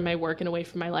 away from my work and away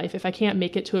from my life. If I can't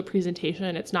make it to a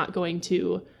presentation, it's not going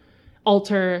to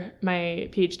alter my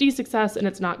PhD success, and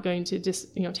it's not going to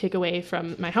just take away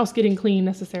from my house getting clean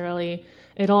necessarily.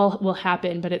 It all will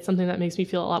happen, but it's something that makes me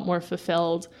feel a lot more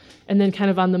fulfilled. And then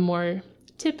kind of on the more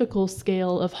typical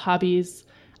scale of hobbies,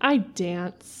 I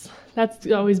dance. That's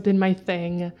always been my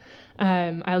thing.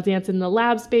 I'll dance in the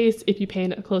lab space. If you pay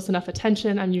close enough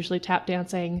attention, I'm usually tap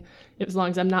dancing, as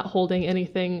long as I'm not holding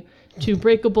anything too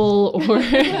breakable or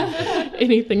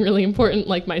anything really important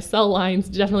like my cell lines.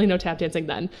 Definitely no tap dancing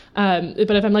then.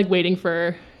 But if I'm like waiting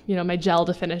for my gel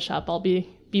to finish up, I'll be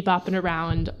bopping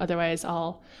around. Otherwise,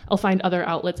 I'll find other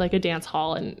outlets like a dance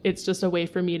hall, and it's just a way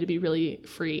for me to be really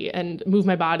free and move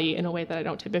my body in a way that I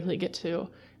don't typically get to.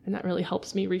 And that really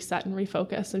helps me reset and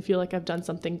refocus and feel like I've done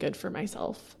something good for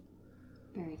myself.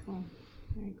 Very cool.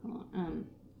 Very cool.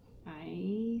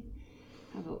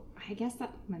 I guess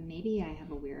that maybe I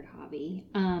have a weird hobby.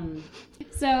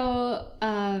 So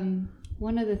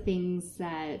one of the things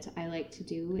that I like to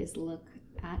do is look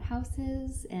at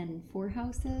houses and for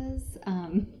houses.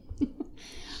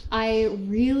 I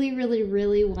really, really,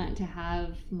 really want to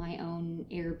have my own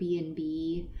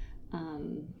Airbnb,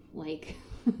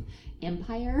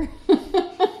 empire.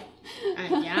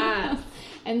 Yes.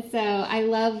 And so I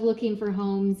love looking for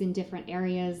homes in different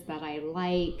areas that I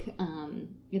like.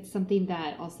 It's something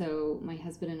that also my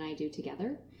husband and I do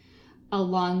together,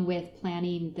 along with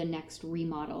planning the next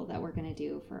remodel that we're going to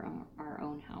do for our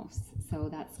own house. So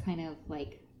that's kind of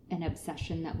like an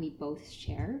obsession that we both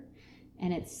share.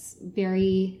 And it's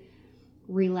very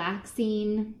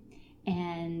relaxing,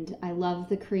 and I love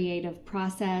the creative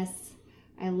process.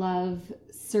 I love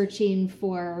searching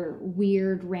for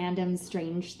weird, random,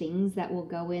 strange things that will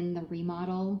go in the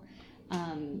remodel.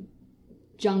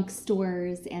 Junk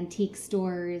stores, antique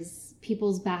stores,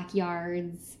 people's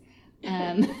backyards.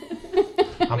 I'm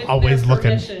always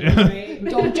looking. Right?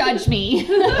 Don't judge me.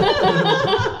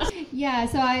 Yeah,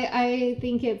 so I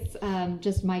think it's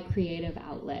just my creative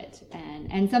outlet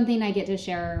and something I get to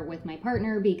share with my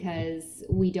partner because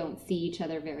we don't see each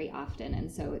other very often.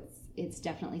 And so it's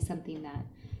definitely something that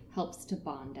helps to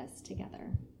bond us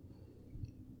together.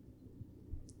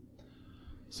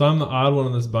 So I'm the odd one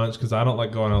in this bunch because I don't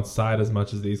like going outside as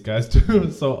much as these guys do.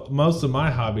 So most of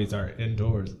my hobbies are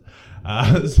indoors.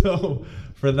 So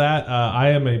for that, I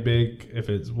am a big, if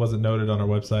it wasn't noted on our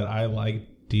website, I like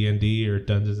D&D or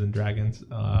Dungeons and Dragons.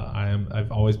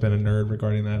 I've always been a nerd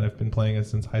regarding that. I've been playing it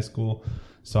since high school.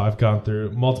 So I've gone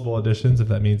through multiple editions, if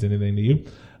that means anything to you.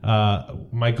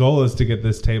 My goal is to get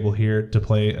this table here to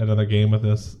play another game with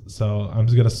us. So I'm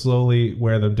just going to slowly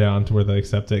wear them down to where they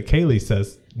accept it. Kaylee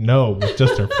says no with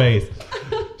just her face.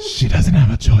 She doesn't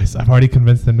have a choice. I've already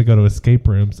convinced them to go to escape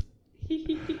rooms.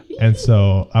 And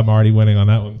so I'm already winning on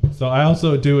that one. So I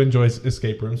also do enjoy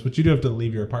escape rooms, but you do have to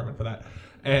leave your apartment for that.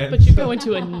 But you go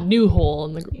into a new hole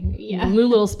in the new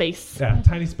little space. Yeah,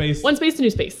 tiny space. One space to new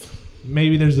space.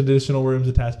 Maybe there's additional rooms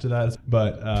attached to that,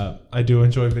 but I do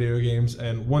enjoy video games.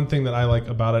 And one thing that I like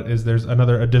about it is there's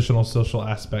another additional social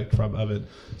aspect of it.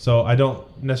 So I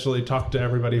don't necessarily talk to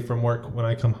everybody from work when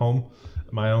I come home.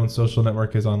 My own social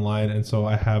network is online, and so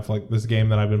I have like this game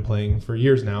that I've been playing for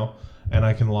years now, and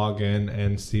I can log in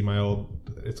and see my old,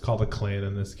 it's called a clan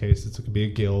in this case. It could be a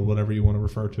guild, whatever you want to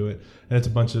refer to it. And it's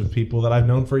a bunch of people that I've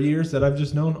known for years that I've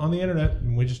just known on the internet,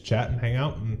 and we just chat and hang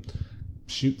out and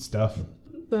shoot stuff.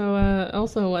 So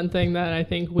also one thing that I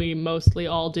think we mostly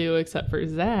all do except for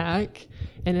Zach,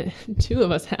 and two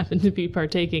of us happen to be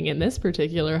partaking in this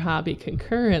particular hobby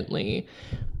concurrently.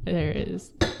 There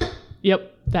is,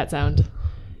 yep, that sound.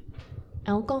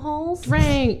 Alcohols?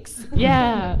 Drinks.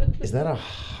 Yeah. Is that a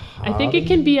hobby? I think it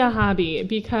can be a hobby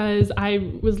because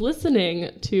I was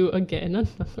listening to, again,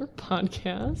 another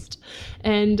podcast,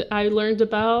 and I learned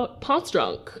about Ponce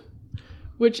Drunk,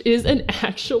 which is an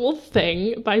actual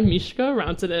thing by Mishka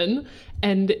Rantanen,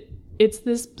 and it's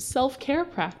this self-care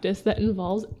practice that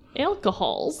involves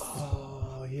alcohols.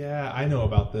 Oh, yeah, I know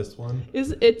about this one.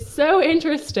 It's so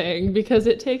interesting because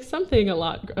it takes something a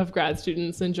lot of grad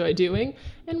students enjoy doing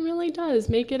and really does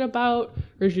make it about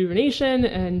rejuvenation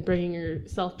and bringing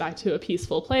yourself back to a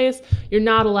peaceful place. You're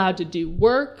not allowed to do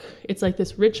work. It's like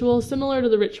this ritual, similar to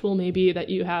the ritual maybe that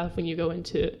you have when you go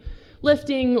into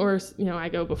lifting, or I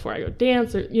go before I go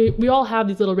dance, or we all have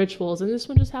these little rituals, and this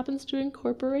one just happens to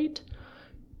incorporate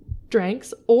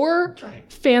drinks or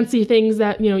fancy things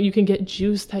that you can get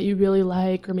juice that you really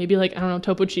like, or maybe like, I don't know,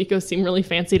 Topo Chicos seem really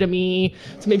fancy to me,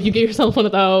 so maybe you get yourself one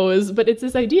of those. But it's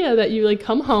this idea that you like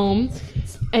come home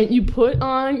and you put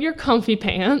on your comfy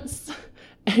pants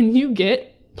and you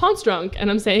get Ponce drunk.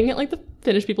 And I'm saying it like the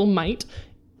Finnish people might,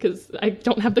 because I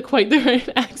don't have quite the right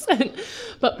accent.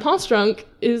 But Ponce drunk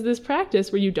is this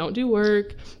practice where you don't do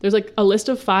work. There's like a list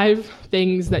of 5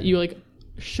 things that you like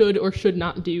should or should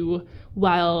not do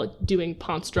while doing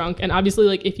Ponce drunk. And obviously,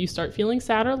 like, if you start feeling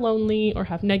sad or lonely or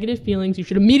have negative feelings, you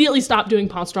should immediately stop doing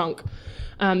Ponce drunk.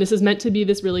 This is meant to be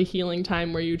this really healing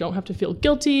time where you don't have to feel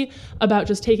guilty about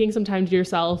just taking some time to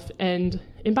yourself and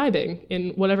imbibing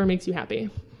in whatever makes you happy.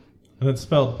 And it's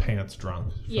spelled pants drunk.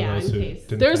 Yeah, in case.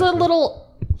 There's a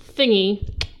little thingy.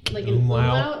 Like an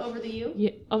umlaut over the U?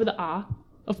 Yeah, over the A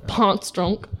of Ponce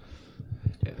drunk.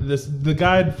 The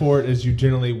guide for it is you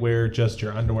generally wear just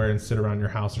your underwear and sit around your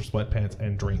house or sweatpants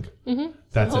and drink. Mm-hmm.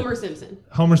 That's Homer it. Simpson.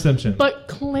 Homer Simpson. But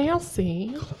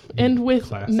classy and with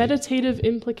Classy. Meditative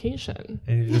implication.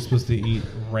 And you're just supposed to eat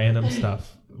random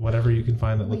stuff, whatever you can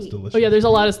find that looks delicious. Oh yeah, there's a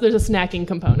snacking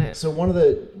component. So one of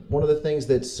the things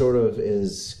that sort of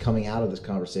is coming out of this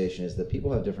conversation is that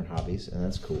people have different hobbies, and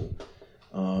that's cool.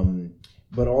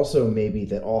 But also maybe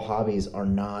that all hobbies are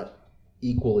not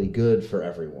equally good for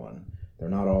everyone. They're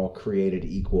not all created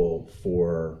equal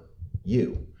for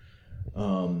you.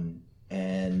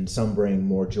 And some bring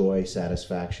more joy,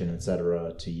 satisfaction,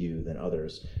 etc. to you than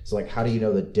others. So like, how do you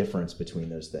know the difference between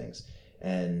those things?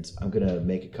 And I'm going to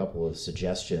make a couple of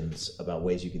suggestions about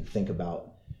ways you can think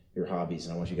about your hobbies,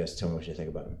 and I want you guys to tell me what you think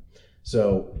about them.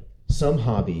 So some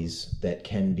hobbies that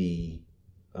can be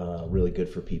really good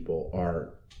for people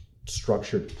are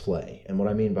structured play. And what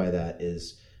I mean by that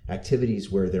is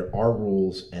activities where there are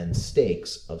rules and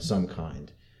stakes of some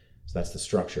kind. So that's the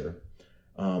structure.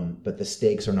 But the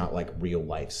stakes are not like real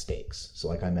life stakes. So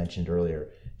like I mentioned earlier,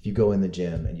 if you go in the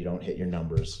gym and you don't hit your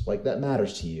numbers, like that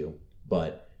matters to you,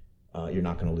 but you're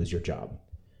not going to lose your job.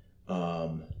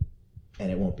 And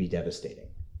it won't be devastating.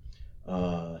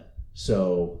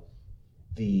 So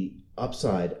the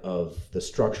upside of the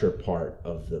structure part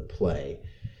of the play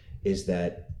is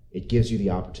that it gives you the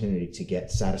opportunity to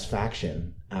get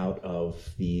satisfaction out of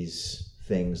these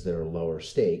things that are lower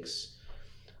stakes,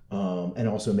 and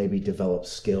also maybe develop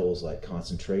skills like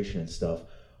concentration and stuff,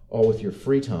 all with your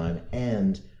free time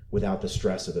and without the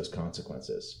stress of those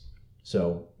consequences.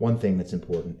 So one thing that's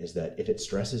important is that if it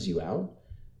stresses you out,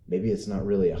 maybe it's not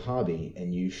really a hobby,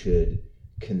 and you should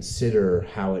consider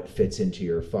how it fits into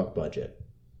your fuck budget.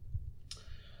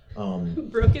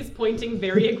 Brooke is pointing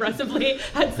very aggressively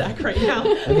at Zach right now.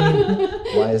 I mean,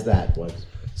 why is that?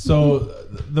 So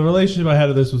the relationship I had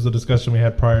to this was a discussion we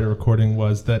had prior to recording,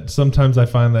 was that sometimes I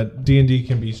find that D&D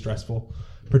can be stressful,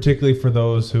 particularly for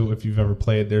those who, if you've ever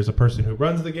played, there's a person who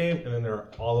runs the game and then there are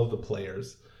all of the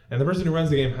players. And the person who runs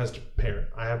the game has to prepare.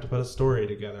 I have to put a story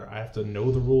together. I have to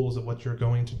know the rules of what you're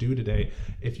going to do today.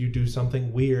 If you do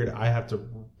something weird, I have to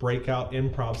break out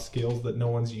improv skills that no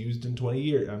one's used in 20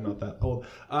 years. I'm not that old.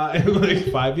 In like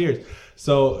 5 years.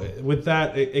 So with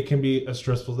that, it can be a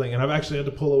stressful thing. And I've actually had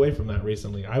to pull away from that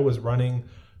recently. I was running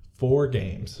 4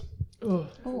 games.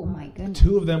 Oh my goodness.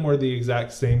 2 of them were the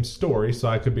exact same story, so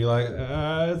I could be like,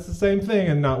 it's the same thing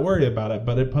and not worry about it.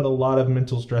 But it put a lot of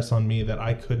mental stress on me that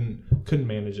I couldn't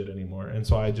manage it anymore. And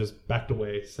so I just backed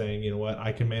away, saying, you know what,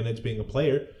 I can manage being a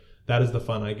player. That is the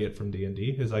fun I get from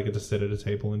D&D, is I get to sit at a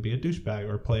table and be a douchebag,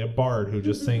 or play a bard who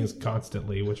just sings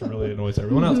constantly, which really annoys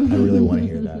everyone else. I really want to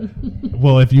hear that.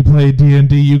 Well, if you play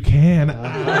D&D, you can.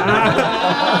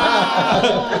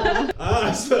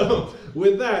 So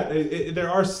with that, there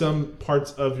are some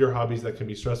parts of your hobbies that can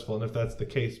be stressful, and if that's the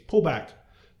case, pull back,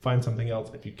 find something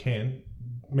else if you can.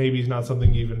 Maybe it's not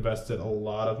something you've invested a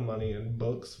lot of money in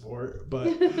books for, but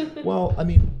well, I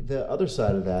mean, the other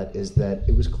side of that is that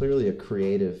it was clearly a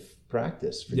creative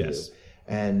practice for you.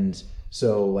 And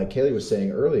so, like Kaylee was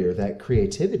saying earlier, that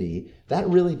creativity, that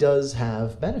really does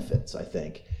have benefits, I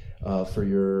think, for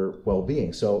your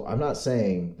well-being. So I'm not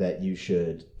saying that you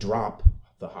should drop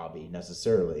the hobby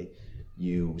necessarily,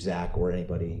 you, Zach, or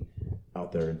anybody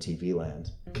out there in TV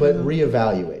land, but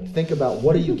reevaluate. Think about,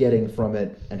 what are you getting from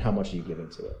it and how much are you giving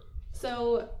to it?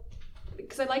 So,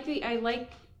 because I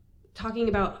like talking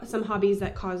about some hobbies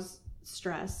that cause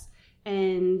stress,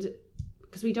 and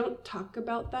because we don't talk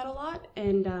about that a lot.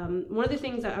 And one of the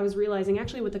things that I was realizing,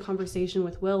 actually with the conversation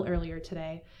with Will earlier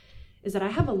today, is that I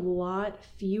have a lot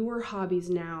fewer hobbies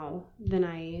now than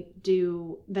I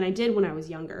did when I was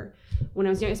younger. When I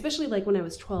was young, especially like when I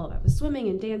was 12, I was swimming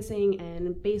and dancing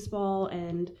and baseball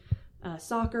and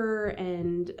soccer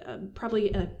and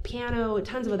probably a piano,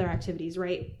 tons of other activities,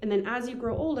 right? And then as you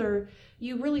grow older,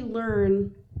 you really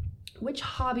learn which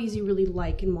hobbies you really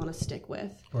like and want to stick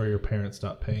with. Or your parents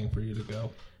stop paying for you to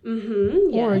go. Mm-hmm.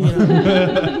 Yeah. Or, you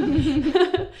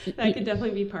know. That could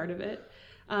definitely be part of it.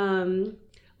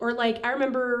 Or like, I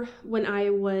remember when I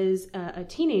was a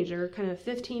teenager, kind of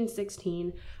 15,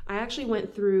 16, I actually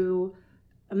went through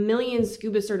a million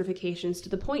scuba certifications to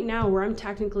the point now where I'm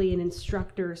technically an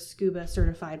instructor scuba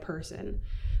certified person.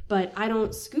 But I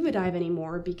don't scuba dive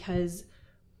anymore because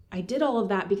I did all of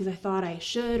that because I thought I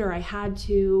should or I had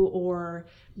to, or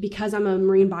because I'm a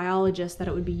marine biologist that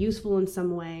it would be useful in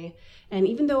some way. And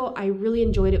even though I really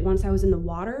enjoyed it once I was in the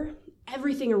water,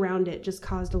 everything around it just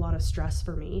caused a lot of stress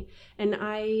for me. And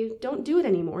I don't do it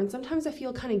anymore. And sometimes I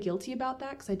feel kind of guilty about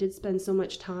that because I did spend so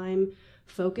much time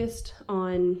focused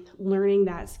on learning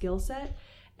that skill set.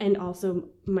 And also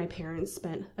my parents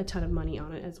spent a ton of money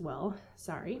on it as well.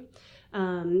 Sorry.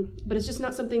 But it's just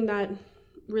not something that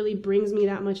really brings me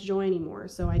that much joy anymore.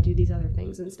 So I do these other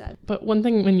things instead. But one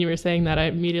thing when you were saying that I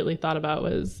immediately thought about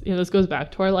was, this goes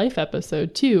back to our life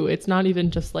episode too. It's not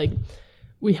even just like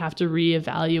we have to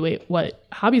reevaluate what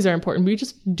hobbies are important. We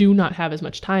just do not have as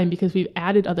much time because we've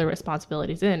added other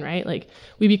responsibilities in, right? Like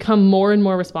we become more and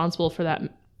more responsible for that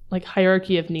like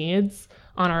hierarchy of needs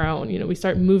on our own. We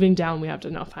start moving down. We have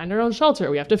to now find our own shelter.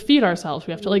 We have to feed ourselves.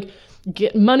 We have to like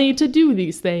get money to do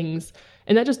these things.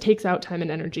 And that just takes out time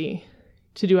and energy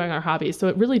to doing our hobbies. So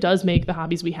it really does make the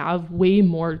hobbies we have way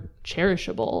more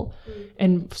cherishable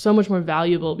and so much more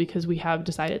valuable because we have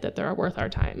decided that they're worth our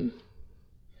time.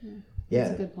 Yeah,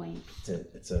 that's a good point.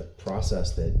 It's a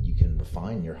process that you can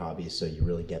refine your hobbies so you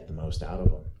really get the most out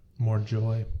of them. More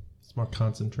joy. It's more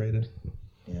concentrated.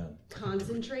 Yeah.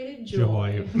 Concentrated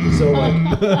joy. So like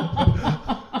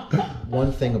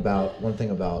one thing about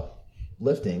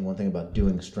lifting, one thing about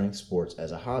doing strength sports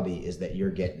as a hobby is that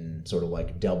you're getting sort of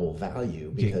like double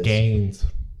value because get gains.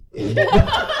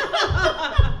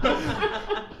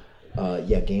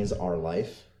 Gains are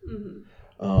life.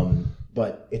 Mm-hmm.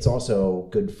 But it's also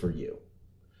good for you.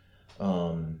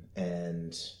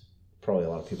 And probably a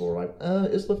lot of people were like,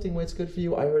 is lifting weights good for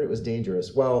you? I heard it was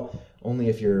dangerous. Well, only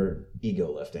if you're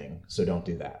ego lifting, so don't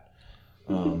do that.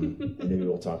 And maybe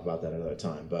we'll talk about that another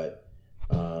time. But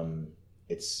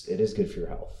it is good for your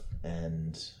health.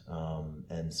 And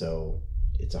so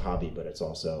it's a hobby, but it's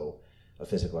also a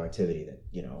physical activity that,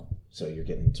 so you're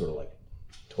getting sort of like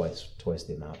twice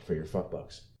the amount for your $fuck.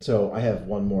 So I have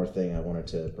one more thing I wanted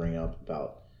to bring up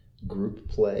about group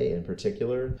play in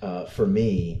particular. For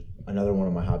me, another one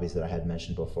of my hobbies that I had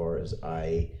mentioned before is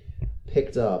I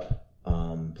picked up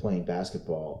playing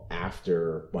basketball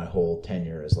after my whole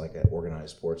tenure as like an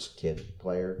organized sports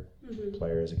player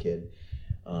as a kid.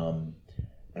 And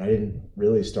I didn't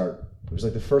really start, it was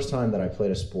like the first time that I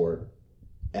played a sport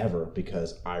ever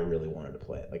because I really wanted to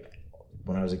play it. Like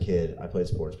when I was a kid, I played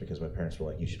sports because my parents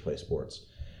were like, you should play sports.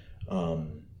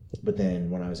 But then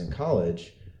when I was in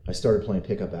college, I started playing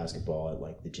pickup basketball at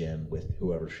like the gym with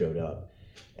whoever showed up.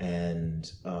 And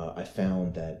I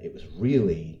found that it was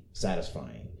really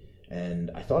satisfying. And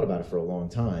I thought about it for a long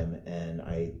time, and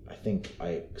I think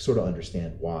I sort of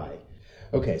understand why.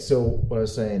 Okay, so what I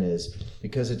was saying is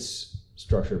because it's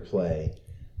structured play,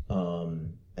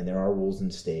 and there are rules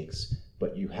and stakes,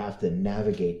 but you have to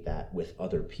navigate that with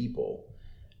other people.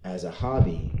 As a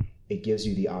hobby, it gives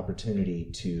you the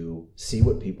opportunity to see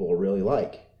what people really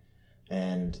like.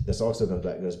 And this also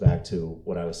goes back to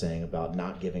what I was saying about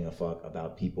not giving a fuck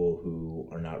about people who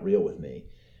are not real with me.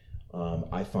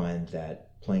 I find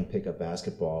that playing pickup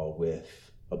basketball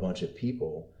with a bunch of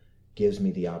people gives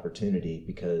me the opportunity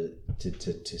because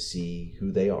to see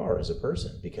who they are as a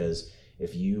person. Because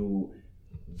if you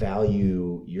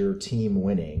value your team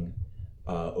winning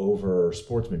over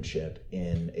sportsmanship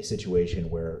in a situation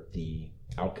where the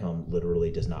outcome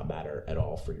literally does not matter at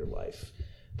all for your life,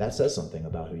 that says something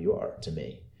about who you are to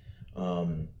me.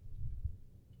 And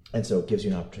so it gives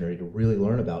you an opportunity to really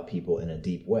learn about people in a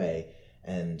deep way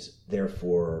and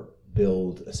therefore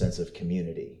build a sense of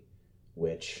community,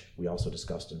 which we also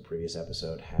discussed in a previous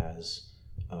episode has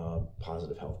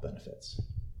positive health benefits.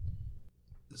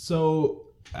 So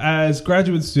as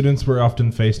graduate students, we're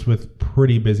often faced with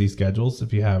pretty busy schedules,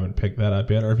 if you haven't picked that up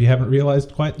yet, or if you haven't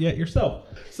realized quite yet yourself.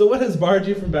 So what has barred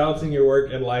you from balancing your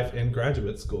work and life in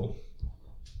graduate school?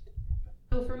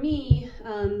 So for me,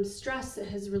 stress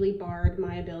has really barred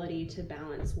my ability to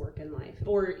balance work and life,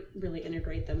 or really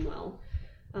integrate them well.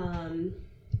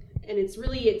 And it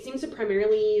seems to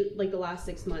primarily, like the last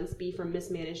 6 months, be from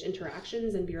mismanaged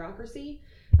interactions and bureaucracy.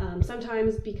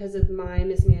 Sometimes because of my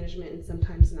mismanagement and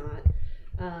sometimes not.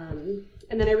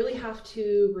 And then I really have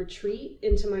to retreat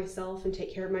into myself and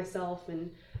take care of myself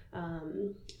and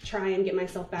try and get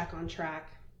myself back on track.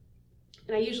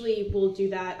 And I usually will do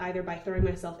that either by throwing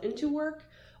myself into work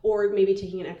or maybe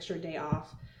taking an extra day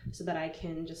off so that I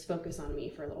can just focus on me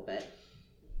for a little bit.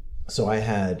 So I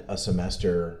had a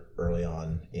semester early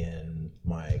on in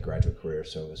my graduate career,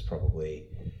 so it was probably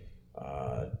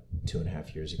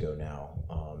 2.5 years ago now.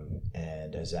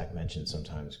 And as Zach mentioned,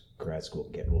 sometimes grad school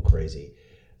can get real crazy.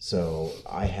 So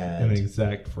I had... An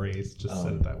exact phrase, just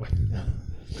said it that way.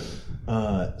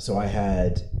 So I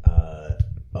had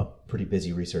a pretty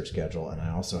busy research schedule, and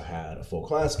I also had a full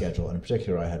class schedule. And in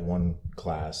particular, I had one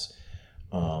class,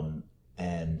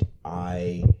 and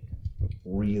I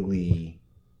really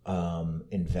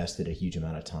invested a huge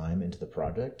amount of time into the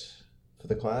project for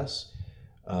the class.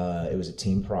 It was a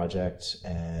team project,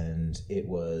 and it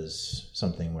was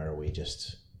something where we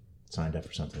just signed up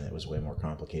for something that was way more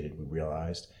complicated, we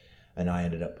realized. And I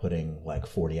ended up putting like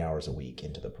 40 hours a week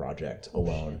into the project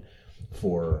alone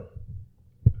for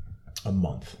a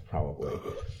month, probably.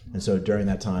 And so during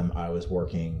that time, I was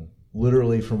working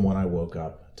literally from when I woke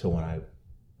up to when I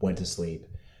went to sleep,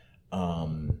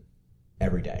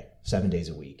 every day, 7 days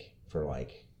a week for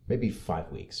like maybe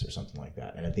 5 weeks or something like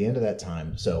that. And at the end of that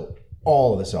time, so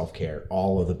all of the self-care,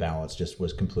 all of the balance just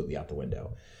was completely out the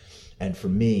window. And for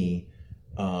me,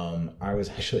 I was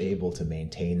actually able to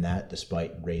maintain that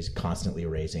despite constantly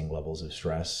raising levels of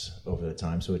stress over the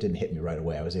time. So it didn't hit me right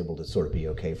away. I was able to sort of be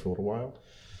okay for a little while.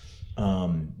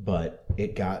 But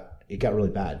it got really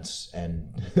bad.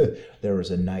 And there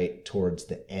was a night towards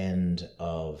the end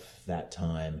of that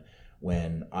time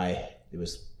when it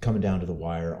was coming down to the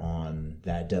wire on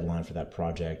that deadline for that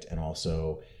project. And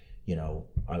also,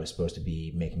 I was supposed to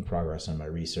be making progress on my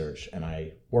research, and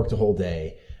I worked a whole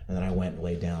day, and then I went and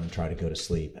laid down and tried to go to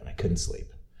sleep, and I couldn't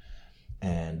sleep.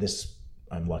 And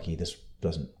I'm lucky, this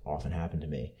doesn't often happen to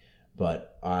me,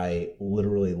 but I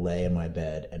literally lay in my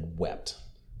bed and wept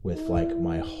with like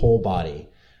my whole body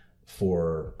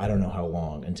for I don't know how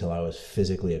long, until I was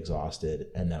physically exhausted,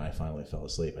 and then I finally fell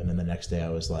asleep. And then the next day I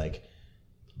was like,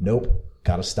 nope,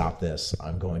 gotta stop this.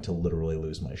 I'm going to literally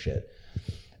lose my shit.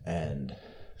 And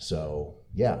so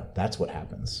yeah, that's what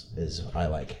happens. Is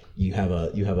you have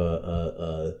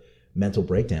a mental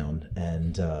breakdown,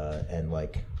 and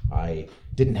like I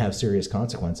didn't have serious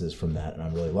consequences from that, and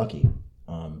I'm really lucky.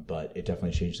 But it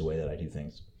definitely changed the way that I do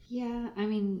things. Yeah, I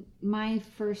mean, my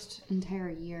first entire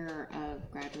year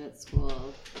of graduate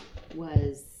school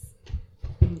was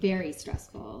very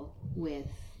stressful with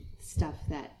stuff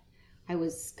that I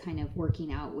was kind of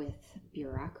working out with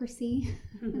bureaucracy.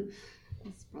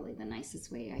 That's probably the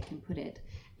nicest way I can put it.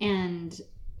 And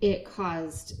it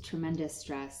caused tremendous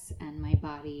stress, and my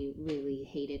body really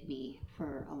hated me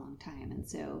for a long time. And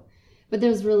so, but there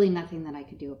was really nothing that I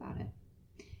could do about it.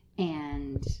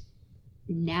 And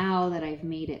now that I've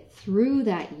made it through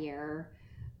that year,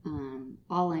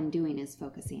 all I'm doing is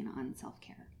focusing on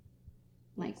self-care,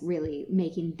 like really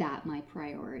making that my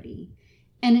priority.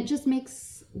 And it just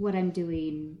makes what I'm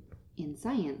doing in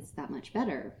science that much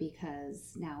better,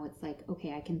 because now it's like,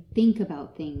 okay, I can think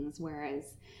about things,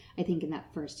 whereas I think in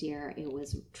that first year it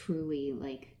was truly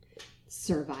like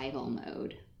survival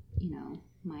mode.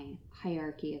 My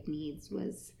hierarchy of needs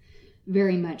was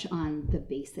very much on the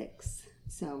basics.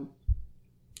 So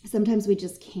sometimes we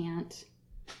just can't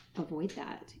avoid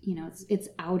that. It's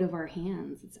out of our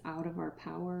hands, it's out of our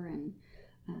power. And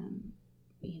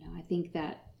I think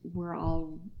that we're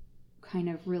all kind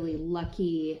of really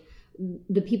lucky.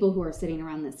 The people who are sitting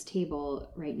around this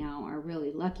table right now are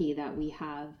really lucky that we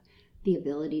have the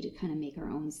ability to kind of make our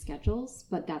own schedules,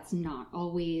 but that's not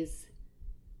always,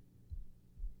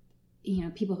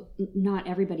 not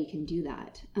everybody can do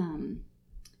that.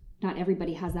 Not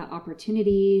everybody has that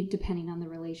opportunity, depending on the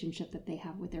relationship that they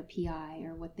have with their PI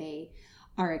or what they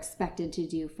are expected to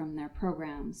do from their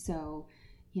program. So,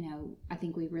 I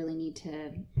think we really need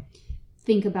to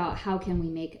think about how can we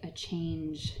make a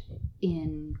change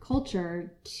in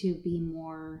culture to be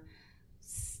more,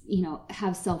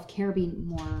 have self-care be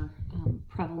more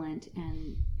prevalent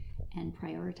and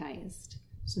prioritized,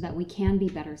 so that we can be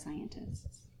better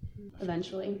scientists.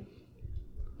 Eventually.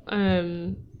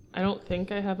 I don't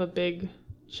think I have a big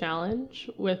challenge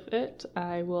with it.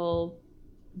 I will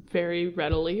very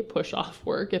readily push off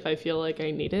work if I feel like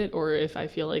I need it, or if I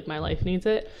feel like my life needs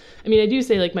it. I mean, I do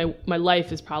say like my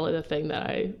life is probably the thing that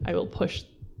I will push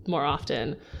more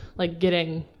often, like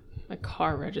getting my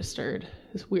car registered.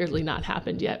 It's weirdly not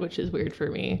happened yet, which is weird for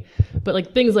me. But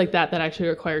like things like that actually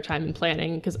require time and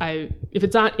planning, because if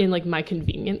it's not in like my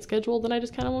convenient schedule, then I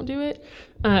just kind of won't do it.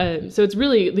 So it's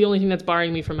really the only thing that's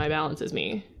barring me from my balance is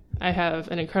me. I have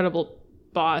an incredible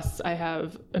boss. I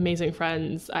have amazing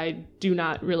friends. I'm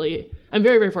very,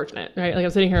 very fortunate, right? Like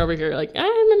I'm sitting here over here like,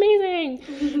 I'm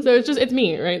amazing. So it's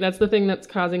me, right? That's the thing that's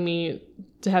causing me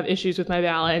to have issues with my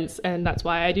balance. And that's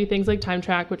why I do things like time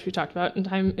track, which we talked about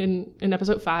in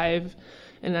episode 5.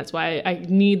 And that's why I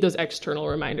need those external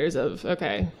reminders of,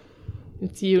 okay,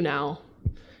 it's you now.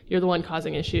 You're the one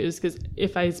causing issues. Because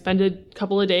if I spend a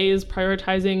couple of days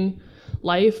prioritizing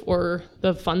life or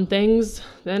the fun things,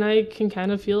 then I can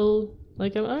kind of feel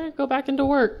like I'm, all right, go back into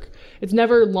work. It's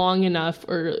never long enough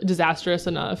or disastrous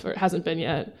enough, or it hasn't been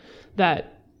yet,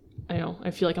 that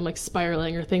I feel like I'm like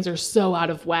spiraling or things are so out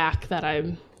of whack that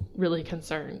I'm really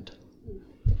concerned.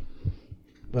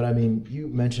 But I mean, you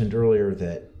mentioned earlier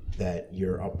that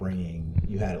your upbringing,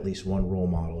 you had at least one role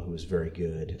model who was very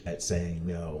good at saying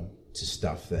no to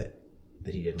stuff that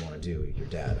he didn't want to do, your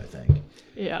dad, I think.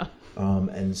 Yeah.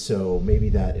 And so maybe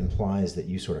that implies that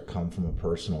you sort of come from a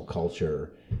personal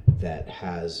culture that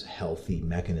has healthy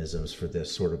mechanisms for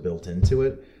this sort of built into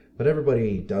it. But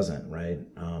everybody doesn't, right?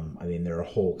 I mean, there are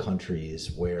whole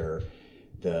countries where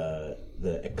the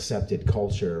accepted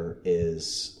culture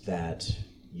is that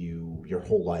your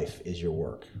whole life is your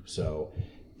work. So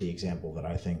the example that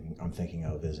I'm thinking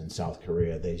of is in South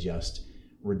Korea. They just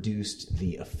reduced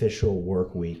the official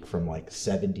work week from like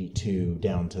 72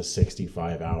 down to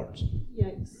 65 hours.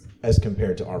 Yikes. As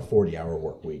compared to our 40-hour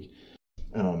work week.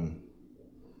 And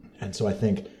so I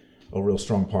think a real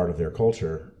strong part of their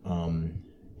culture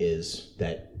is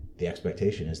that the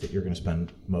expectation is that you're going to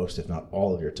spend most, if not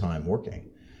all, of your time working.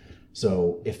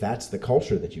 So if that's the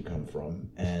culture that you come from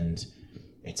and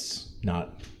it's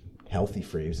not healthy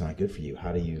for you, it's not good for you,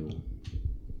 how do you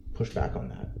push back on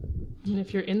that? And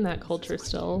if you're in that culture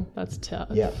still, that's tough.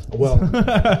 Yeah, well...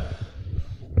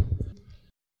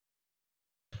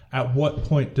 At what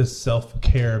point does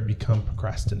self-care become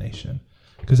procrastination?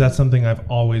 Because that's something I've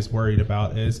always worried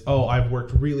about is, I've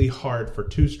worked really hard for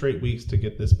 2 straight weeks to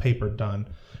get this paper done,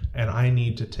 and I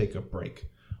need to take a break,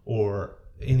 or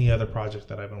any other project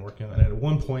that I've been working on. And at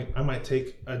one point, I might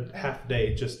take a half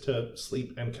day just to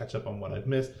sleep and catch up on what I've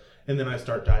missed, and then I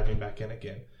start diving back in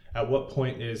again. At what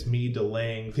point is me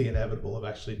delaying the inevitable of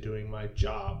actually doing my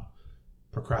job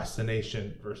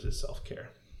procrastination versus self-care?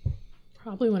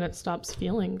 Probably when it stops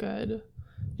feeling good.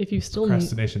 If you still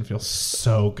procrastination feels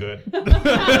so good.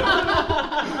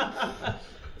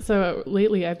 So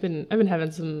lately I've been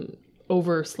having some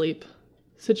oversleep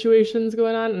situations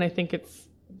going on, and I think it's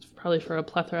probably for a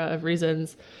plethora of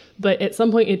reasons, but at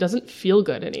some point it doesn't feel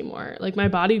good anymore. Like my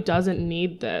body doesn't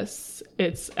need this.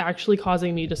 It's actually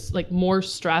causing me just like more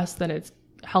stress than it's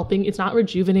helping. It's not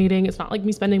rejuvenating. It's not like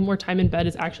me spending more time in bed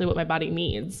is actually what my body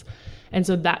needs. And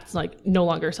so that's like no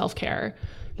longer self-care.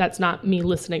 That's not me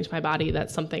listening to my body.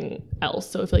 That's something else.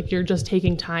 So if like you're just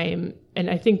taking time, and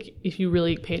I think if you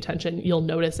really pay attention, you'll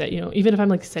notice it, even if I'm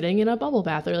like sitting in a bubble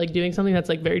bath or like doing something that's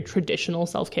like very traditional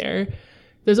self-care,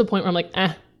 there's a point where I'm like,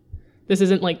 this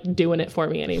isn't like doing it for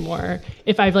me anymore.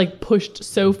 If I've like pushed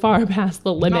so far past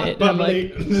the limit, and I'm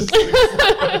like,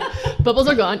 bubbles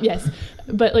are gone. Yes.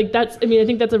 But like I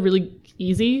think that's a really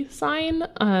easy sign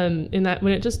in that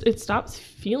when it stops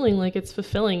feeling like it's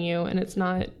fulfilling you and it's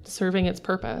not serving its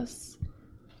purpose.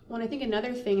 Well, and I think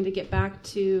another thing to get back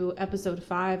to episode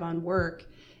 5 on work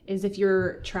is if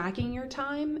you're tracking your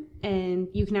time and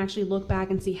you can actually look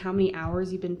back and see how many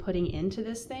hours you've been putting into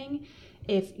this thing.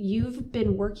 If you've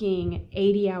been working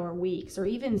 80-hour weeks or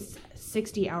even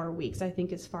 60-hour weeks, I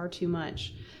think is far too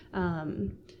much,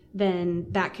 then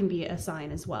that can be a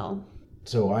sign as well.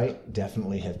 So I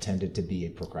definitely have tended to be a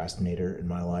procrastinator in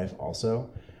my life also.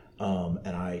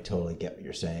 And I totally get what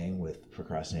you're saying with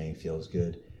procrastinating feels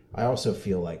good. I also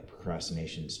feel like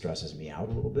procrastination stresses me out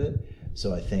a little bit.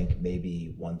 So I think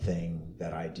maybe one thing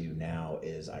that I do now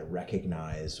is I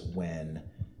recognize when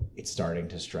it's starting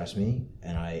to stress me.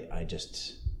 And I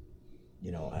just,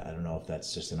 I don't know if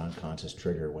that's just an unconscious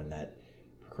trigger when that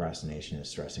procrastination is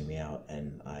stressing me out,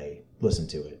 and I listen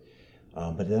to it.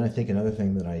 But then I think another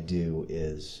thing that I do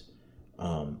is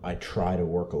I try to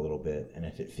work a little bit, and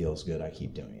if it feels good, I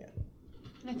keep doing it.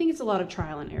 And I think it's a lot of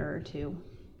trial and error too.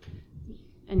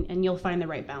 And you'll find the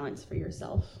right balance for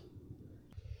yourself.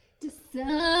 To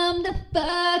sum the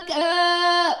fuck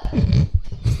up.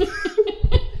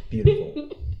 Beautiful.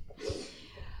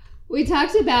 We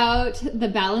talked about the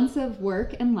balance of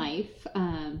work and life,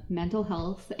 mental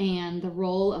health, and the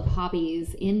role of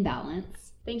hobbies in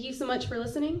balance. Thank you so much for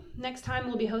listening. Next time,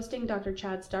 we'll be hosting Dr.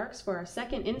 Chad Starks for our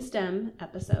second In STEM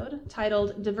episode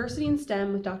titled Diversity in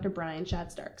STEM with Dr. Brian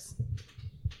Chad Starks.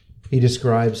 He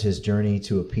describes his journey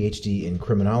to a PhD in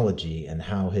criminology and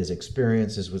how his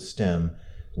experiences with STEM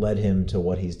led him to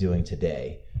what he's doing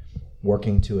today,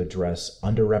 working to address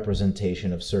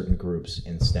underrepresentation of certain groups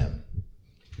in STEM.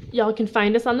 Y'all can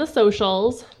find us on the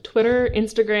socials, Twitter,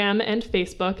 Instagram, and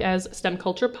Facebook as STEM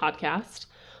Culture Podcast.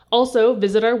 Also,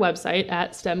 visit our website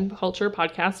at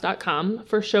stemculturepodcast.com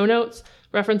for show notes,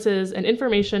 references, and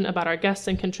information about our guests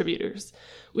and contributors.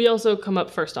 We also come up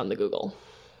first on the Google.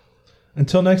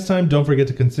 Until next time, don't forget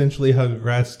to consensually hug a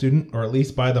grad student, or at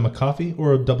least buy them a coffee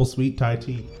or a double sweet Thai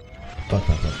tea. Frick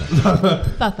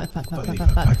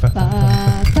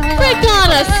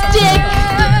on a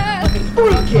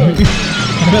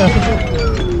stick!